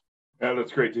 Yeah,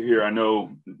 that's great to hear. I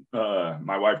know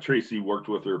my wife Tracy worked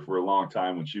with her for a long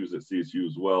time when she was at CSU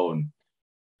as well, and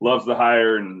loves the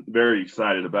hire and very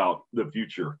excited about the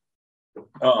future.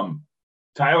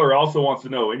 Tyler also wants to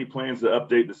know, any plans to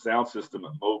update the sound system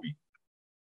at Moby?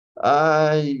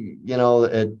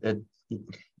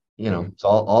 It's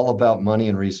all about money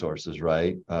and resources,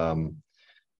 right?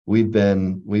 We've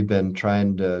been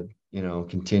trying to,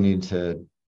 continue to,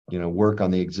 work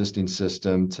on the existing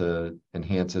system to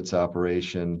enhance its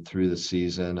operation through the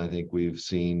season. I think we've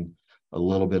seen a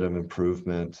little bit of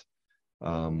improvement.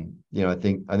 I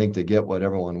think to get what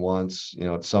everyone wants,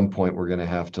 at some point we're going to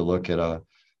have to look at a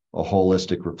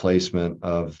holistic replacement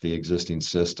of the existing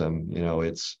system.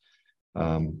 It's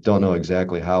don't know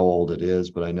exactly how old it is,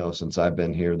 but I know since I've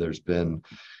been here, there's been,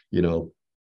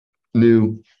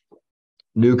 new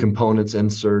components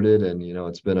inserted, and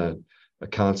it's been a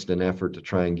constant effort to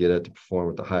try and get it to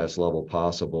perform at the highest level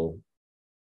possible.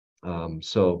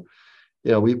 So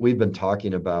we've been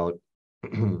talking about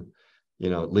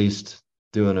at least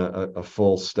doing a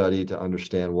full study to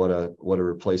understand what a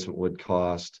replacement would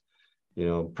cost.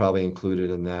 Probably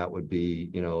included in that would be,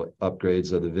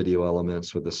 upgrades of the video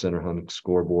elements with the center hung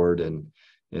scoreboard, and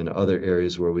other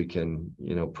areas where we can,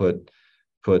 put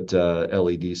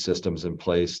LED systems in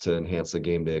place to enhance the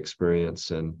game day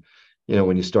experience. And,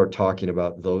 when you start talking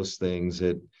about those things,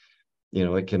 it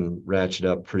can ratchet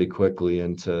up pretty quickly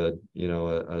into,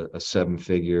 a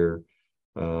seven-figure,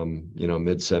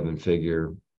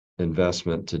 mid-seven-figure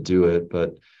investment to do it.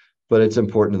 But it's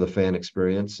important to the fan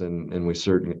experience, and we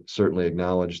certainly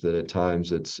acknowledge that at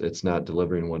times it's not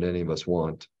delivering what any of us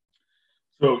want.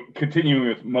 So continuing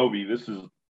with Moby, this is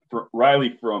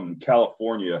Riley from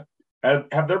California.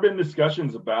 Have there been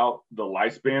discussions about the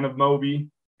lifespan of Moby?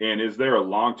 And is there a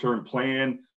long-term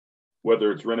plan,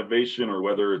 whether it's renovation or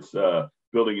whether it's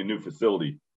building a new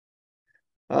facility?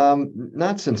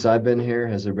 Not since I've been here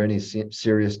has there been any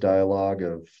serious dialogue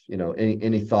of,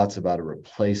 any thoughts about a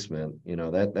replacement.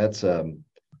 That's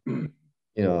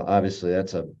obviously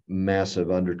that's a massive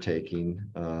undertaking.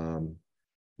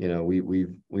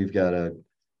 We've got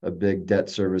a big debt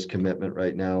service commitment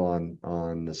right now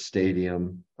on the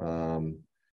stadium.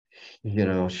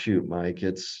 Shoot, Mike,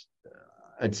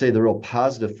 I'd say the real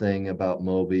positive thing about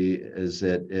Moby is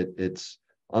that it's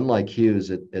unlike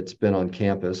Hughes. It's been on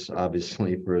campus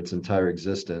obviously for its entire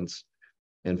existence,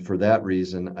 and for that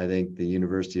reason, I think the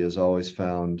university has always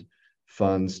found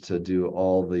funds to do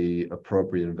all the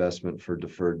appropriate investment for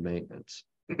deferred maintenance.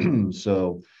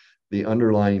 So the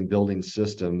underlying building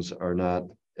systems are not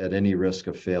at any risk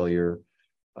of failure.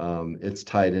 It's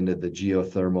tied into the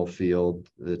geothermal field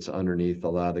that's underneath a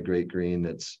lot of the Great Green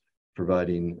that's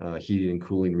providing heating and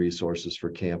cooling resources for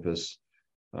campus.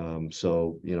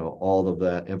 So, all of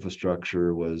that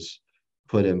infrastructure was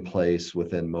put in place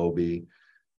within Moby.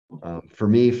 For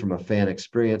me, from a fan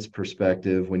experience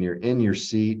perspective, when you're in your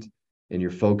seat and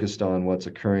you're focused on what's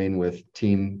occurring with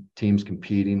teams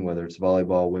competing, whether it's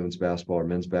volleyball, women's basketball, or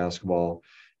men's basketball,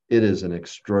 it is an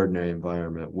extraordinary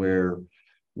environment.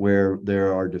 Where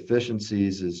there are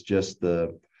deficiencies is just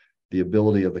the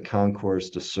ability of the concourse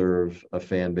to serve a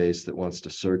fan base that wants to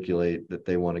circulate, that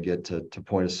they want to get to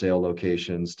point of sale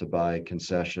locations to buy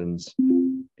concessions.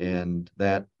 And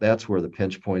that's where the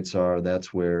pinch points are.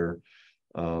 That's where,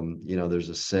 there's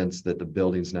a sense that the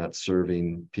building's not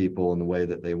serving people in the way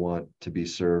that they want to be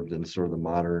served in sort of the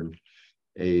modern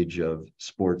age of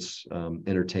sports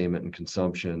entertainment and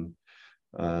consumption.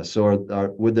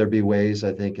 So would there be ways,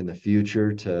 I think, in the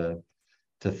future to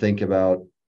think about,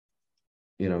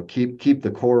 keep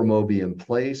the core Moby in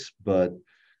place, but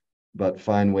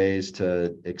find ways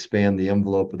to expand the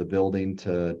envelope of the building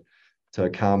to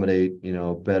accommodate,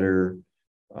 better,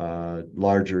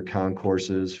 larger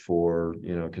concourses for,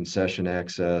 concession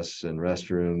access and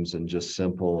restrooms and just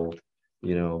simple,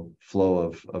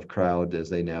 flow of crowd as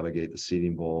they navigate the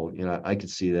seating bowl. I could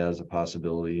see that as a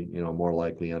possibility, more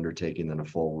likely undertaking than a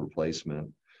full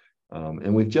replacement.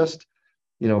 And we've just,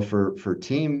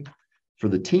 for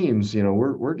the teams,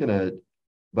 we're gonna,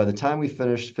 by the time we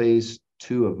finish phase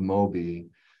 2 of Moby,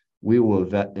 we will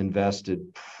have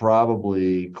invested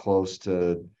probably close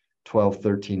to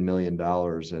 $12-13 million in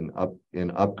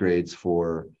upgrades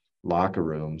for locker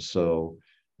rooms. So,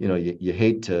 you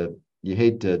hate to,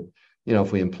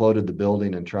 if we imploded the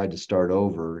building and tried to start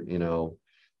over, you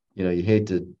hate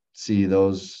to see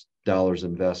those dollars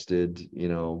invested,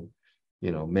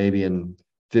 maybe in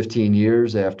 15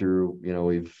 years after,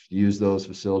 we've used those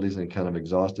facilities and kind of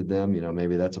exhausted them,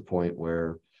 maybe that's a point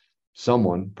where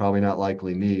someone, probably not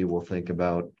likely me, will think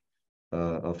about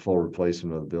a full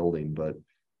replacement of the building. But,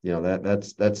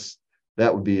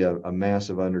 that would be a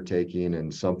massive undertaking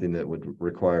and something that would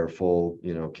require full,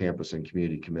 campus and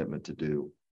community commitment to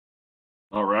do.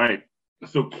 All right.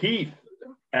 So Keith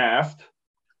asked,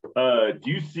 do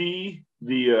you see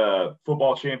the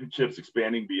football championships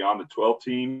expanding beyond the 12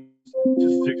 teams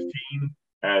to 16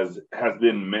 as has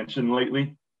been mentioned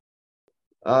lately?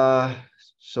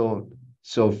 So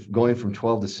going from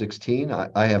 12 to 16,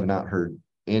 I have not heard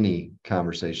any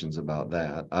conversations about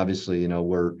that. Obviously,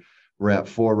 we're at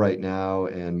 4 right now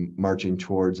and marching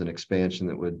towards an expansion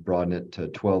that would broaden it to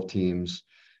 12 teams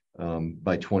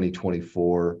by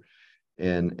 2024.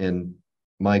 And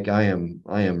Mike, I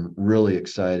am really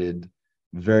excited,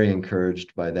 very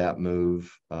encouraged by that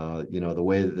move. The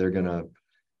way that they're going to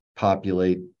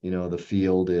populate, the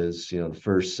field is, the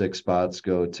first 6 spots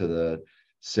go to the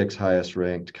 6 highest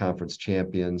ranked conference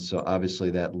champions. So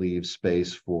obviously that leaves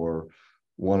space for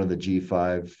one of the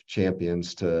G5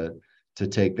 champions to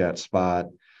take that spot.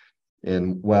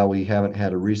 And while we haven't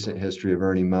had a recent history of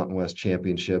earning Mountain West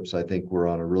championships, I think we're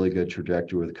on a really good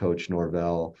trajectory with Coach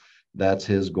Norvell. That's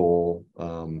his goal.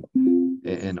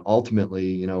 And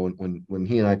ultimately, when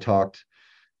he and I talked,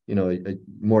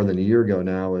 more than a year ago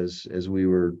now, as we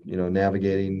were,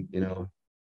 navigating,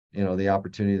 the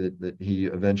opportunity that he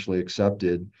eventually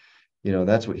accepted,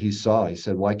 that's what he saw. He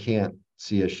said, why can't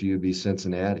CSU be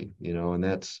Cincinnati? And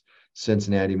that's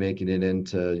Cincinnati making it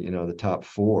into, the top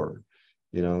 4,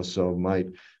 so my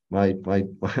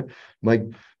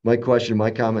question,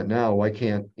 my comment now, why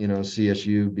can't,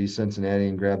 CSU be Cincinnati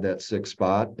and grab that 6th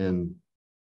spot? And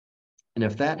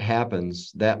if that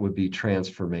happens, that would be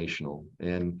transformational.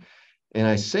 And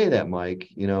I say that, Mike,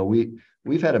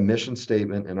 we've had a mission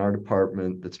statement in our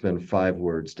department that's been 5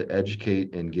 words: to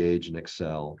educate, engage, and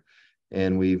excel.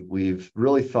 And we've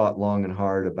really thought long and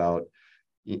hard about,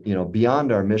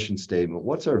 beyond our mission statement,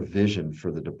 what's our vision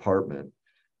for the department?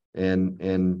 And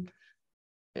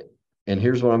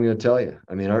here's what I'm going to tell you.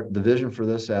 I mean, the vision for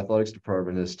this athletics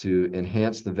department is to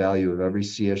enhance the value of every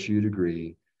CSU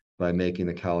degree by making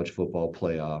the college football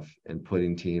playoff and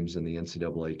putting teams in the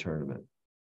NCAA tournament.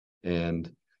 And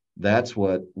that's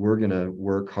what we're going to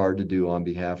work hard to do on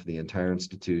behalf of the entire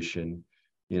institution.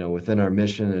 Within our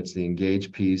mission, it's the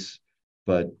engage piece.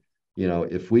 But,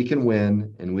 if we can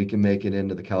win and we can make it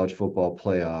into the college football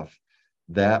playoff,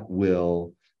 that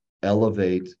will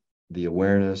elevate the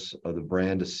awareness of the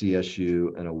brand of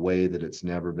CSU in a way that it's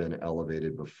never been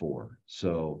elevated before.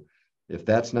 So if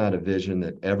that's not a vision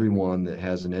that everyone that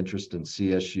has an interest in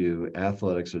CSU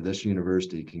athletics or this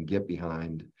university can get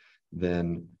behind,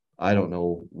 then I don't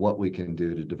know what we can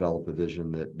do to develop a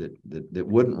vision that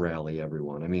wouldn't rally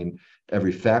everyone. I mean,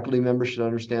 every faculty member should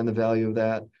understand the value of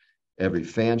that. Every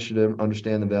fan should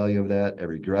understand the value of that.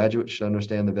 Every graduate should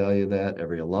understand the value of that.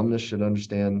 Every alumnus should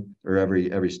understand, or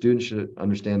every student should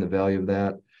understand the value of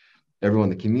that.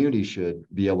 Everyone in the community should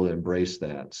be able to embrace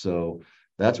that. So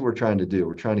that's what we're trying to do.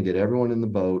 We're trying to get everyone in the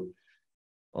boat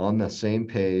on the same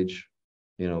page,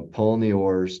 pulling the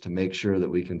oars to make sure that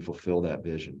we can fulfill that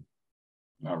vision.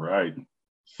 All right.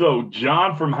 So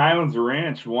John from Highlands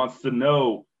Ranch wants to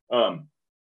know,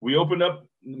 we opened up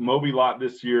Moby Lot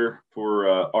this year for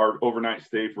our overnight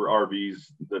stay for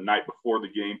RVs the night before the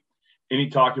game.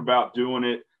 Any talk about doing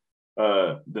it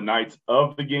the nights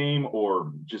of the game,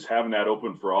 or just having that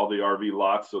open for all the RV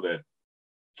lots so that in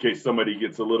case somebody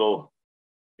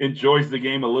enjoys the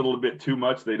game a little bit too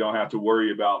much, they don't have to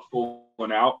worry about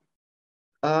pulling out?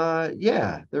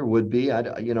 Yeah, there would be.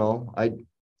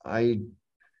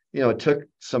 It took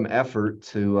some effort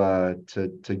to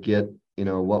get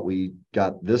what we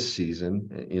got this season.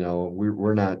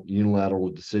 We're not unilateral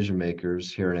decision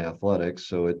makers here in athletics,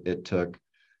 so it took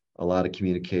a lot of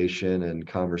communication and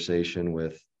conversation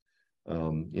with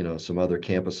some other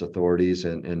campus authorities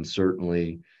and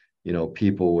certainly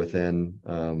people within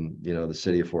the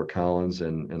city of Fort Collins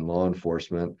and law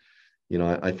enforcement.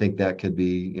 I think that could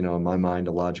be in my mind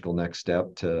a logical next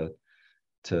step to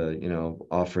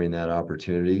offering that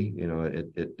opportunity.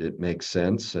 It makes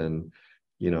sense. And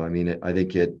I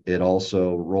think it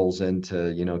also rolls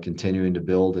into continuing to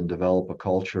build and develop a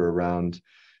culture around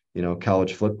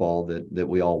college football that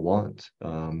we all want.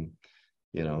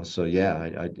 So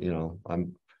yeah,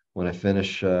 I'm when I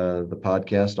finish the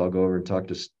podcast, I'll go over and talk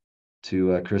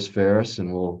to Chris Ferris,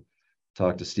 and we'll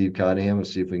talk to Steve Cottingham and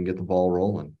see if we can get the ball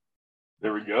rolling.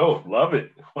 There we go. Love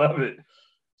it.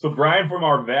 So Brian from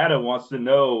Arvada wants to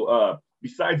know,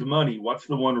 besides money, what's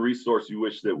the one resource you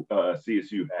wish that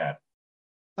CSU had?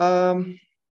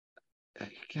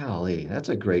 Golly, that's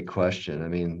a great question. I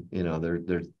mean,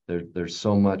 there's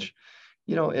so much,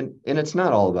 and it's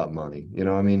not all about money.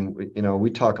 We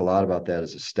talk a lot about that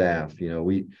as a staff.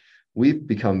 We've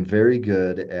become very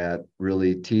good at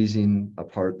really teasing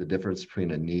apart the difference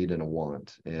between a need and a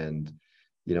want. And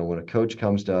when a coach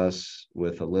comes to us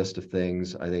with a list of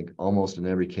things, I think almost in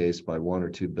every case by one or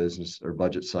two business or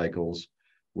budget cycles,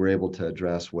 we're able to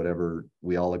address whatever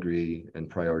we all agree and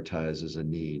prioritize as a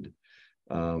need.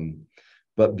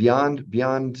 But beyond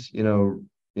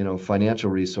financial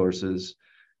resources,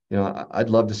 I'd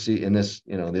love to see in this,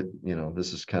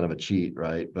 this is kind of a cheat,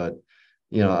 right? But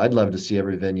I'd love to see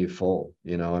every venue full.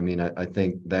 I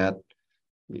think that,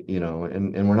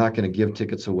 and we're not going to give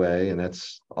tickets away, and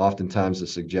that's oftentimes a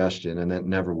suggestion, and that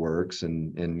never works.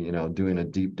 And doing a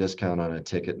deep discount on a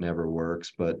ticket never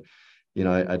works. But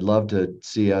I'd love to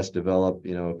see us develop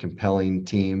compelling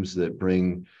teams that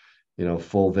bring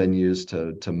full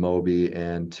venues to Moby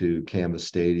and to Canvas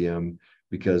Stadium,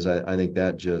 because I think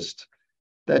that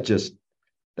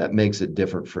makes it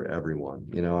different for everyone.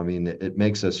 It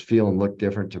makes us feel and look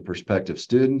different to prospective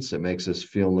students. It makes us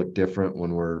feel and look different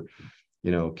when we're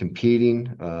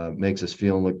competing, makes us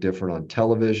feel and look different on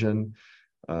television.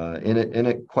 And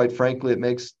it quite frankly, it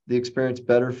makes the experience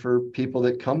better for people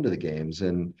that come to the games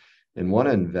and want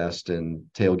to invest in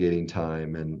tailgating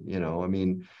time.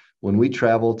 And, when we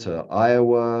travel to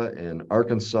Iowa and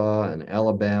Arkansas and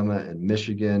Alabama and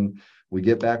Michigan, we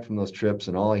get back from those trips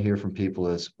and all I hear from people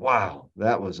is, wow,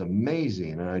 that was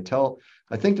amazing. And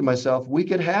I think to myself, we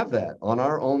could have that on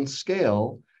our own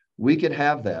scale. We could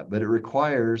have that, but it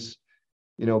requires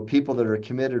people that are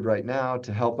committed right now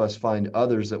to help us find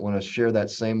others that want to share that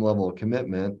same level of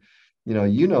commitment.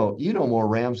 More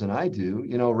Rams than I do.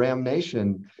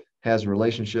 RamNation has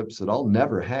relationships that I'll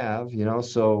never have,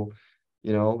 so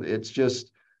it's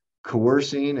just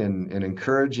coercing and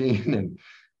encouraging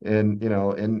and,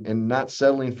 and not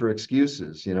settling for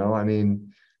excuses. I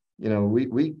mean,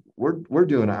 we're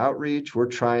doing outreach. We're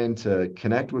trying to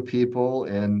connect with people,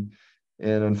 and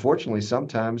unfortunately,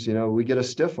 sometimes, we get a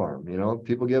stiff arm.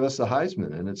 People give us the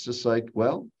Heisman, and it's just like,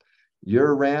 well,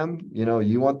 you're a Ram.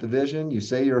 You want the vision. You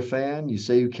say you're a fan. You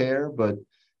say you care, but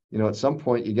at some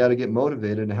point, you got to get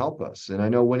motivated and help us. And I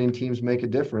know winning teams make a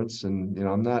difference. And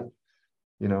I'm not,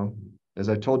 you know, as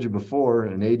I told you before,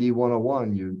 in AD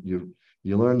 101, you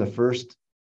learn the first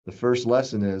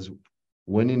lesson is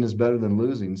winning is better than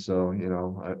losing. So,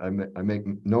 I make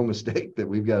no mistake that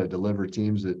we've got to deliver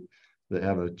teams that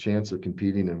have a chance of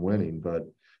competing and winning. But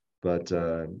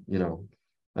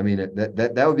I mean,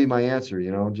 that would be my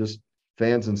answer. Just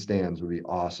fans and stands would be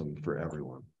awesome for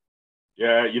everyone.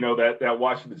 Yeah, that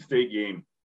Washington State game,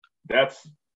 that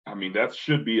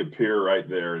should be a peer right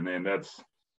there, and then that's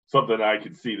something I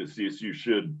could see that CSU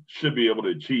should be able to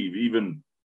achieve, even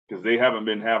because they haven't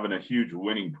been having a huge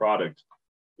winning product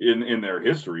in their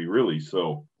history, really.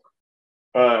 So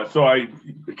I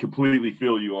completely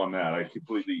feel you on that. I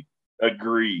completely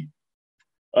agree.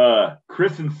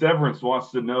 Chris and Severance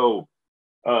wants to know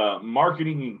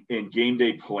marketing and game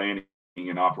day planning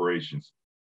and operations.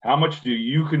 How much do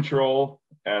you control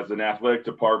as an athletic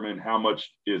department? How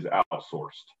much is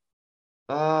outsourced?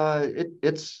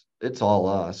 It's all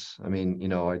us. I mean,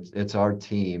 it's our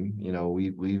team.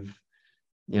 We've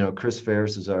Chris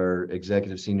Ferris is our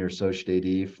executive senior associate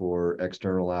AD for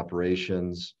external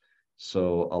operations.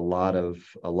 So a lot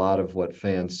of what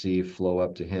fans see flow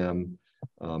up to him.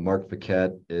 Mark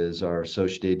Paquette is our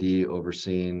associate AD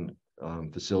overseeing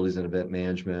facilities and event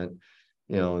management.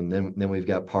 And then we've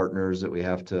got partners that we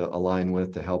have to align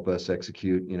with to help us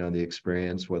execute, the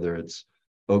experience, whether it's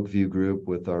Oakview Group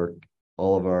with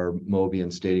all of our Moby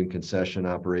and stadium concession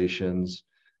operations.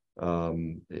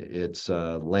 It's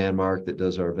Landmark that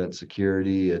does our event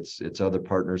security. It's other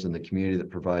partners in the community that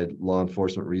provide law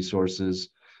enforcement resources.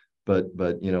 But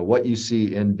what you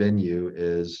see in venue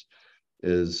is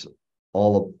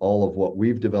all of what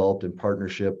we've developed in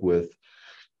partnership with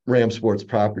Ram Sports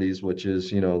Properties, which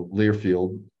is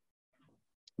Learfield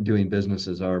doing business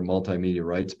as our multimedia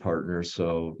rights partner.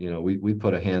 So we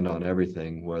put a hand on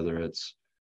everything, whether it's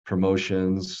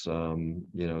promotions,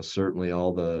 certainly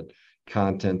all the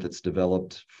content that's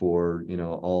developed for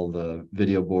all the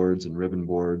video boards and ribbon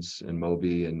boards and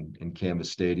Moby and Canvas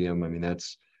Stadium. I mean,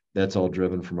 that's all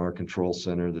driven from our control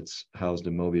center that's housed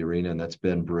in Moby Arena, and that's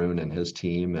Ben Brune and his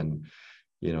team. And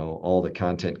all the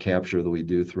content capture that we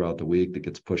do throughout the week that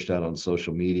gets pushed out on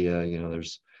social media.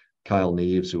 There's Kyle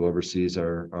Neves, who oversees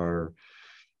our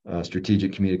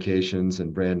strategic communications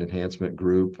and brand enhancement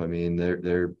group. I mean,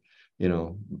 they're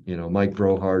Mike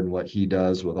Brohard and what he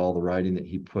does with all the writing that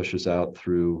he pushes out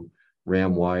through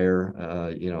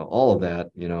RamWire, all of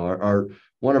that. Our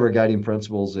one of our guiding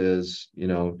principles is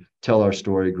tell our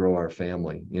story, grow our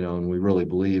family. And we really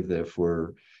believe that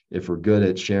if we're good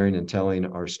at sharing and telling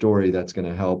our story, that's going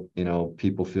to help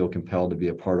people feel compelled to be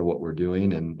a part of what we're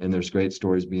doing. And there's great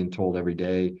stories being told every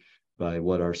day by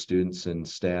what our students and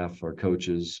staff, our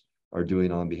coaches are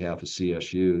doing on behalf of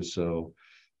CSU.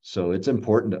 So it's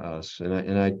important to us.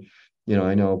 And I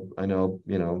know,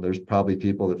 there's probably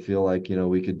people that feel like,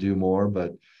 we could do more,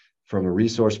 but from a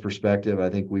resource perspective, I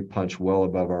think we punch well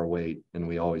above our weight, and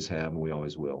we always have, and we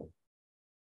always will.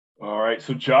 All right.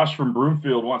 So Josh from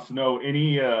Broomfield wants to know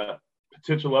any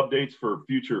potential updates for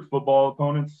future football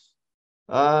opponents?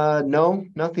 No,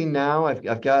 nothing now.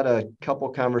 I've got a couple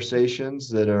conversations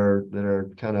that are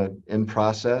kind of in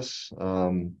process.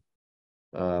 But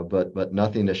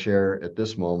nothing to share at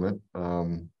this moment.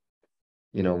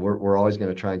 We're always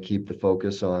going to try and keep the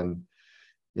focus on,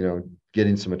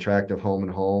 getting some attractive home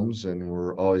and homes, and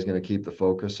we're always going to keep the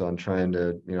focus on trying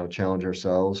to, challenge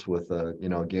ourselves with a,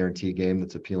 guarantee game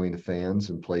that's appealing to fans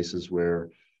in places where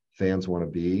fans want to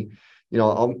be.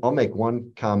 I'll make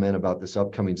one comment about this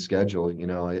upcoming schedule.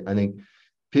 I think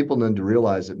people need to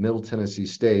realize that Middle Tennessee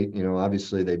State,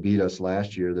 obviously they beat us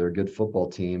last year. They're a good football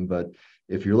team, but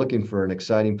if you're looking for an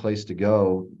exciting place to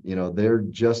go, they're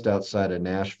just outside of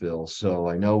Nashville. So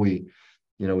I know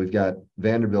we've got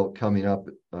Vanderbilt coming up,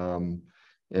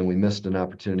 and we missed an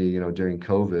opportunity, during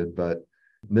COVID. But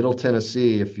Middle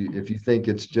Tennessee, if you think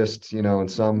it's just, in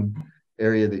some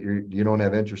area that you don't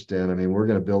have interest in, I mean, we're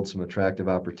going to build some attractive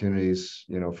opportunities,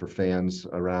 for fans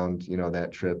around,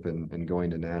 that trip and going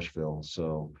to Nashville.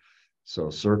 So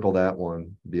circle that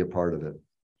one, be a part of it.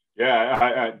 Yeah,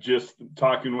 I just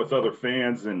talking with other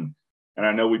fans, and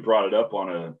I know we brought it up on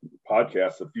a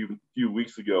podcast a few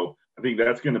weeks ago. I think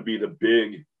that's going to be the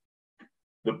big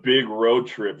the big road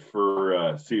trip for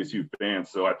CSU fans.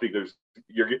 So I think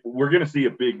we're going to see a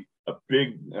big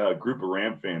group of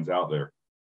Ram fans out there.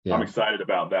 Yeah. I'm excited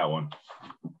about that one.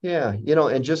 Yeah,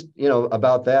 and just,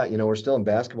 about that, we're still in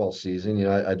basketball season.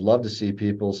 I'd love to see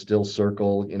people still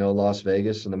circle, Las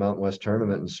Vegas and the Mountain West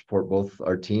tournament and support both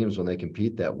our teams when they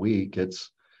compete that week.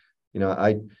 It's,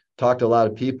 I talked to a lot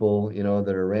of people,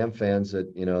 that are Ram fans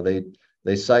that,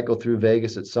 they cycle through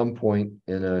Vegas at some point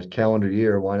in a calendar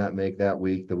year. Why not make that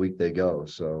week the week they go?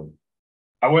 So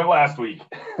I went last week.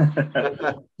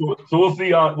 So we'll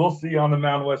see on the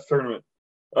Mountain West tournament.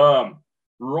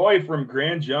 Roy from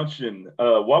Grand Junction,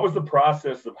 what was the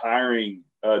process of hiring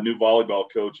new volleyball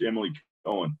coach Emily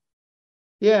Cohen?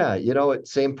 Yeah,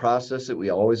 same process that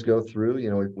we always go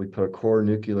through. We put a core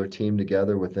nuclear team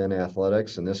together within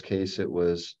athletics. In this case, it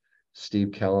was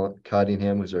Steve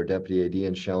Cottingham, who's our deputy AD,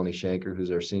 and Shalini Shanker,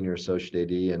 who's our senior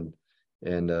associate AD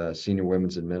and senior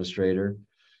women's administrator.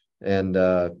 And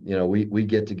we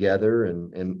get together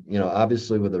and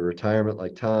obviously with a retirement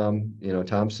like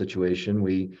Tom's situation,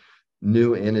 we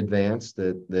knew in advance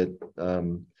that that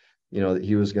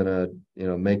he was going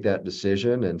to make that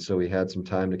decision, and so we had some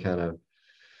time to kind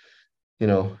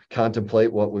of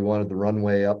contemplate what we wanted the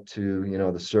runway up to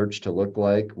the search to look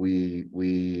like.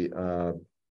 We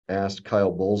asked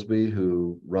Kyle Bowlesby,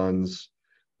 who runs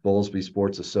Bowlesby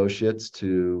Sports Associates,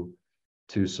 to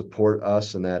support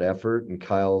us in that effort, and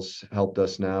Kyle's helped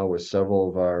us now with several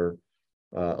of our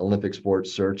Olympic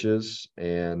sports searches,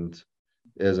 and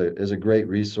is a great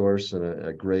resource and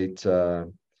a great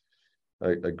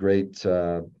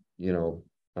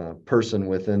person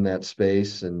within that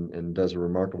space, and does a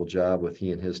remarkable job with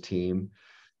he and his team.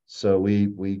 So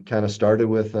we kind of started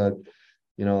with a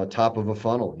top of a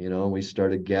funnel. We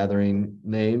started gathering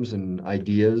names and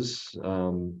ideas,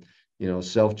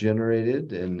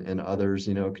 self-generated, and others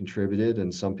contributed,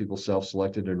 and some people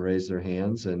self-selected and raised their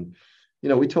hands. And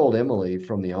we told Emily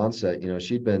from the onset,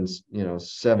 she'd been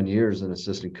 7 years an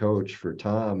assistant coach for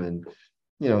Tom, and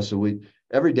so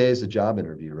every day is a job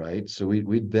interview, right? So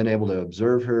we'd been able to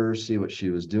observe her, see what she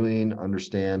was doing,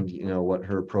 understand what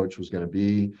her approach was going to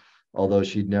be, although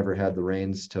she'd never had the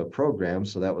reins to a program,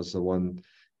 so that was the one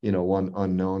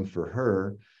unknown for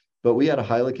her. But we had a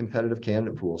highly competitive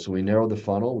candidate pool, so we narrowed the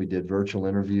funnel. We did virtual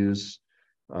interviews,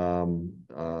 and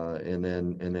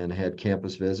then had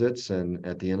campus visits, and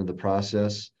at the end of the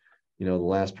process, the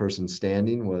last person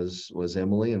standing was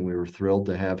Emily, and we were thrilled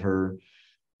to have her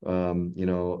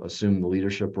assume the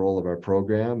leadership role of our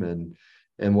program.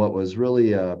 And what was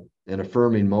really an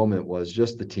affirming moment was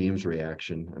just the team's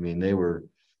reaction. I mean, they were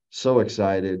so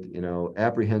excited,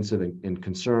 apprehensive and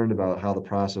concerned about how the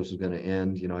process was going to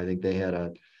end. I think they had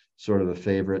a sort of a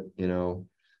favorite,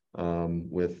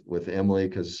 with Emily,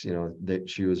 because that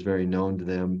she was very known to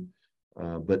them,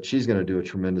 but she's going to do a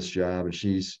tremendous job, and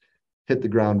she's hit the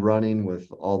ground running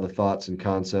with all the thoughts and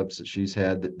concepts that she's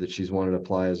had that she's wanted to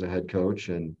apply as a head coach,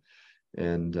 and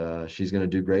she's going to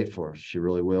do great for us. She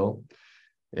really will.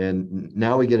 And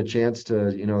now we get a chance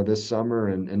to this summer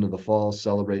and into the fall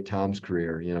celebrate Tom's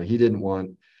career. He didn't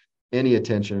want any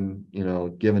attention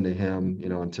given to him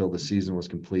until the season was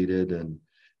completed,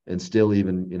 and still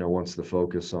even wants to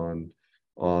focus on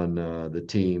the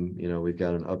team. We've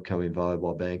got an upcoming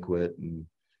volleyball banquet, and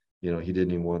he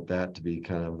didn't even want that to be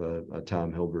kind of a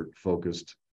Tom Hilbert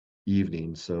focused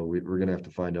evening. So we're going to have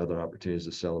to find other opportunities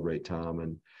to celebrate Tom.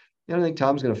 And I think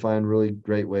Tom's going to find really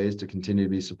great ways to continue to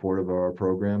be supportive of our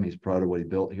program. He's proud of what he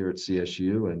built here at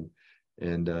CSU,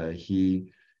 and he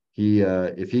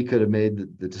if he could have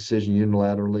made the decision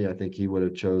unilaterally, I think he would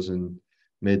have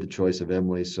made the choice of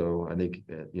Emily. So I think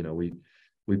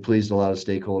we pleased a lot of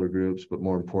stakeholder groups, but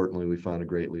more importantly, we found a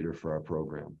great leader for our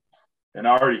program. And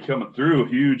already coming through,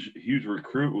 huge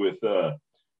recruit with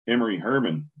Emery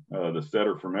Herman, the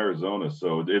setter from Arizona.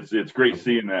 So it's great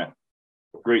seeing that.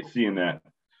 Great seeing that.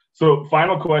 So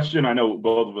final question. I know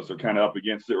both of us are kind of up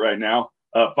against it right now.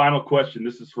 Final question.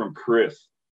 This is from Chris.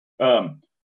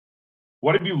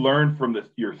 What have you learned from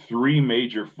your three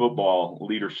major football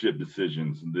leadership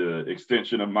decisions? The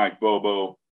extension of Mike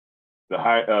Bobo,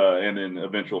 and then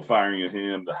eventual firing of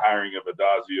him, the hiring of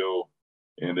Adazio,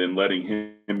 and then letting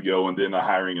him go, and then the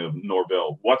hiring of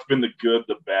Norvell. What's been the good,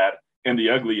 the bad, and the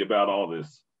ugly about all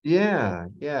this? Yeah.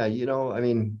 I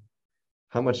mean,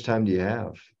 how much time do you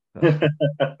have?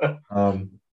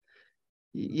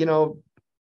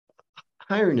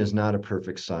 Hiring is not a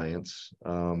perfect science.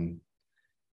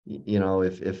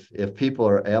 If people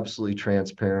are absolutely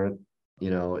transparent,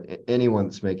 anyone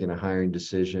that's making a hiring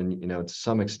decision, to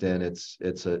some extent,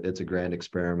 it's a grand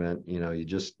experiment. You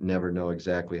just never know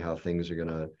exactly how things are going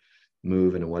to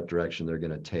move and in what direction they're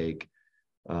going to take.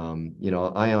 I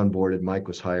onboarded. Mike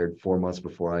was hired 4 months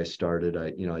before I started.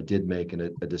 I did make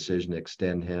a decision to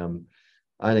extend him.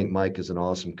 I think Mike is an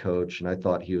awesome coach, and I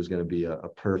thought he was going to be a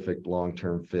perfect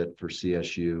long-term fit for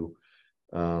CSU.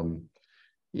 Um,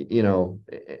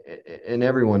 and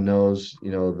everyone knows,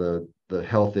 the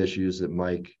health issues that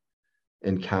Mike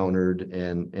encountered,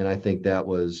 and I think that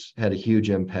had a huge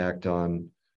impact on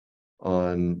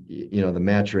the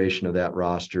maturation of that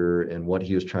roster and what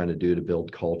he was trying to do to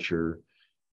build culture.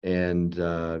 And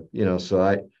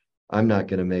so I'm not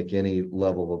going to make any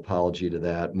level of apology to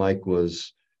that. Mike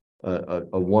was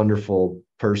a wonderful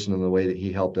person in the way that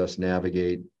he helped us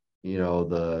navigate,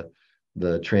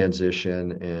 the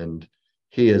transition, and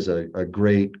he is a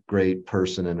great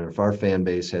person. And if our fan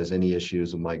base has any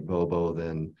issues with Mike Bobo,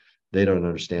 then they don't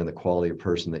understand the quality of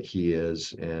person that he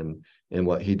is and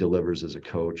what he delivers as a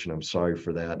coach. And I'm sorry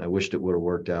for that. And I wished it would have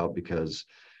worked out because,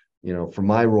 for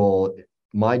my role,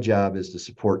 my job is to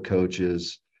support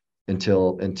coaches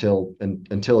until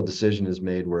a decision is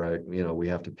made where we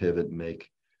have to pivot and make,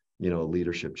 a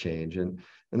leadership change. And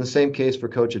the same case for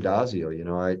Coach Adazio.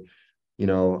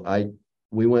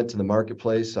 We went to the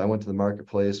marketplace. I went to the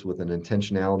marketplace with an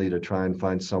intentionality to try and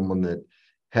find someone that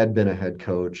had been a head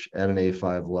coach at an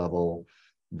A5 level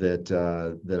that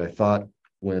I thought,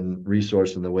 when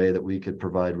resourced in the way that we could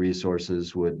provide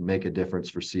resources, would make a difference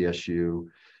for CSU.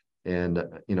 And,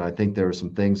 I think there were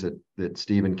some things that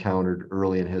Steve encountered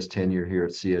early in his tenure here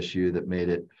at CSU that made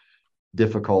it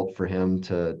difficult for him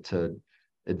to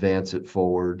advance it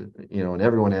forward, and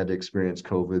everyone had to experience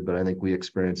COVID, but I think we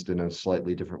experienced it in a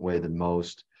slightly different way than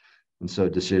most. And so a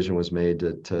decision was made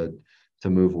to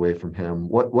move away from him.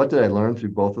 What did I learn through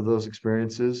both of those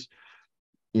experiences?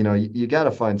 You got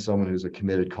to find someone who's a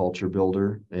committed culture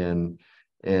builder and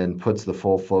puts the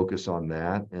full focus on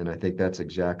that. And I think that's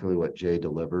exactly what Jay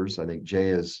delivers. I think Jay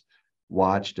has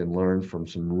watched and learned from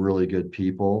some really good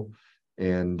people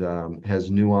and has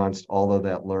nuanced all of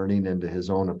that learning into his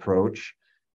own approach,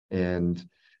 and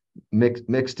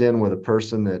mixed in with a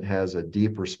person that has a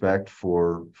deep respect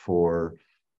for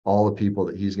all the people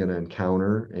that he's going to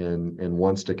encounter and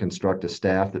wants to construct a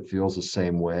staff that feels the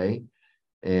same way,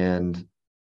 and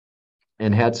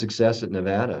had success at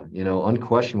Nevada,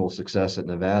 unquestionable success at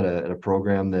Nevada at a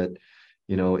program that,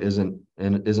 isn't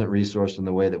resourced in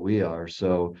the way that we are.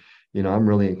 So, I'm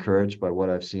really encouraged by what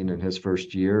I've seen in his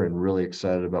first year and really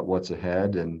excited about what's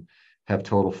ahead, and have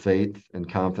total faith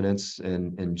and confidence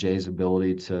in Jay's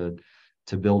ability to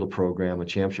build a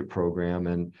championship program.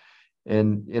 And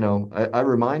I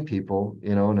remind people,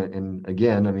 and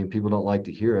again, I mean, people don't like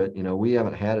to hear it, we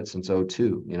haven't had it since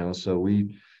 2002, so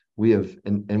we have,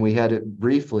 and we had it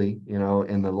briefly,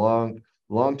 in the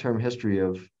long-term history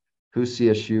of who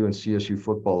CSU and CSU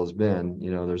football has been.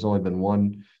 There's only been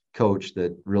one coach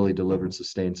that really delivered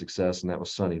sustained success, and that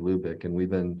was Sonny Lubick. And we've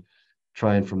been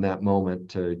trying from that moment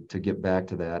to get back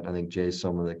to that. I think Jay's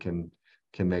someone that can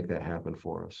make that happen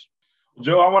for us.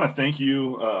 Joe, I want to thank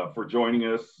you for joining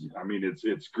us. I mean,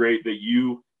 it's great that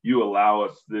you allow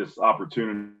us this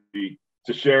opportunity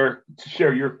to share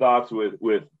your thoughts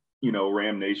with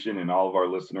RamNation and all of our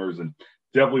listeners. And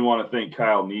definitely want to thank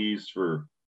Kyle Nees for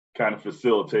kind of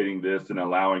facilitating this and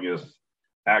allowing us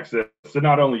access to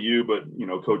not only you, but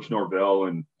Coach Norvell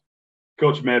and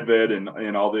Coach Medved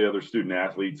and all the other student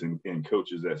athletes and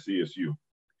coaches at CSU.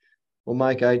 Well,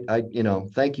 Mike, I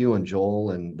thank you and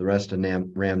Joel and the rest of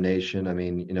RamNation. I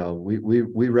mean,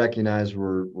 we recognize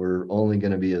we're only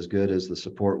going to be as good as the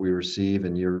support we receive,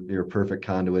 and you're a perfect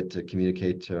conduit to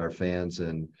communicate to our fans,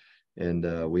 and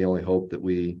we only hope that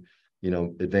we,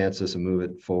 advance this and move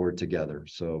it forward together.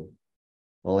 So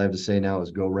all I have to say now is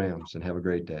go Rams, and have a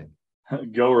great day.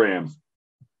 Go Rams.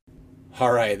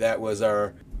 All right, that was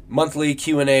our monthly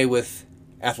Q&A with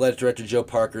Athletic Director Joe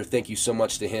Parker. Thank you so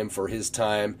much to him for his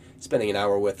time, spending an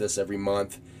hour with us every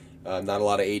month. Not a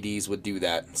lot of ADs would do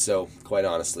that, so quite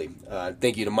honestly.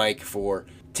 Thank you to Mike for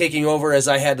taking over as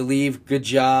I had to leave. Good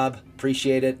job.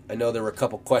 Appreciate it. I know there were a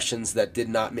couple questions that did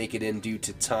not make it in due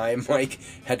to time. Mike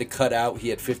had to cut out. He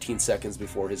had 15 seconds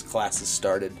before his classes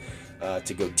started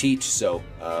to go teach, so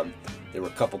there were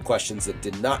a couple questions that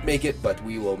did not make it, but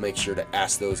we will make sure to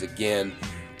ask those again.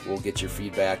 We'll get your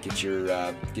feedback, get your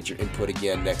input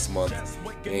again next month,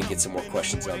 and get some more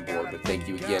questions on board. But thank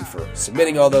you again for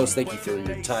submitting all those. Thank you for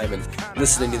your time and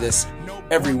listening to this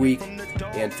every week,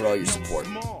 and for all your support.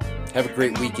 Have a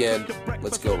great weekend.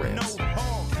 Let's go Rams.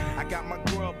 I got my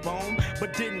grub on,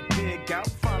 but didn't pig out.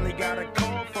 Finally got a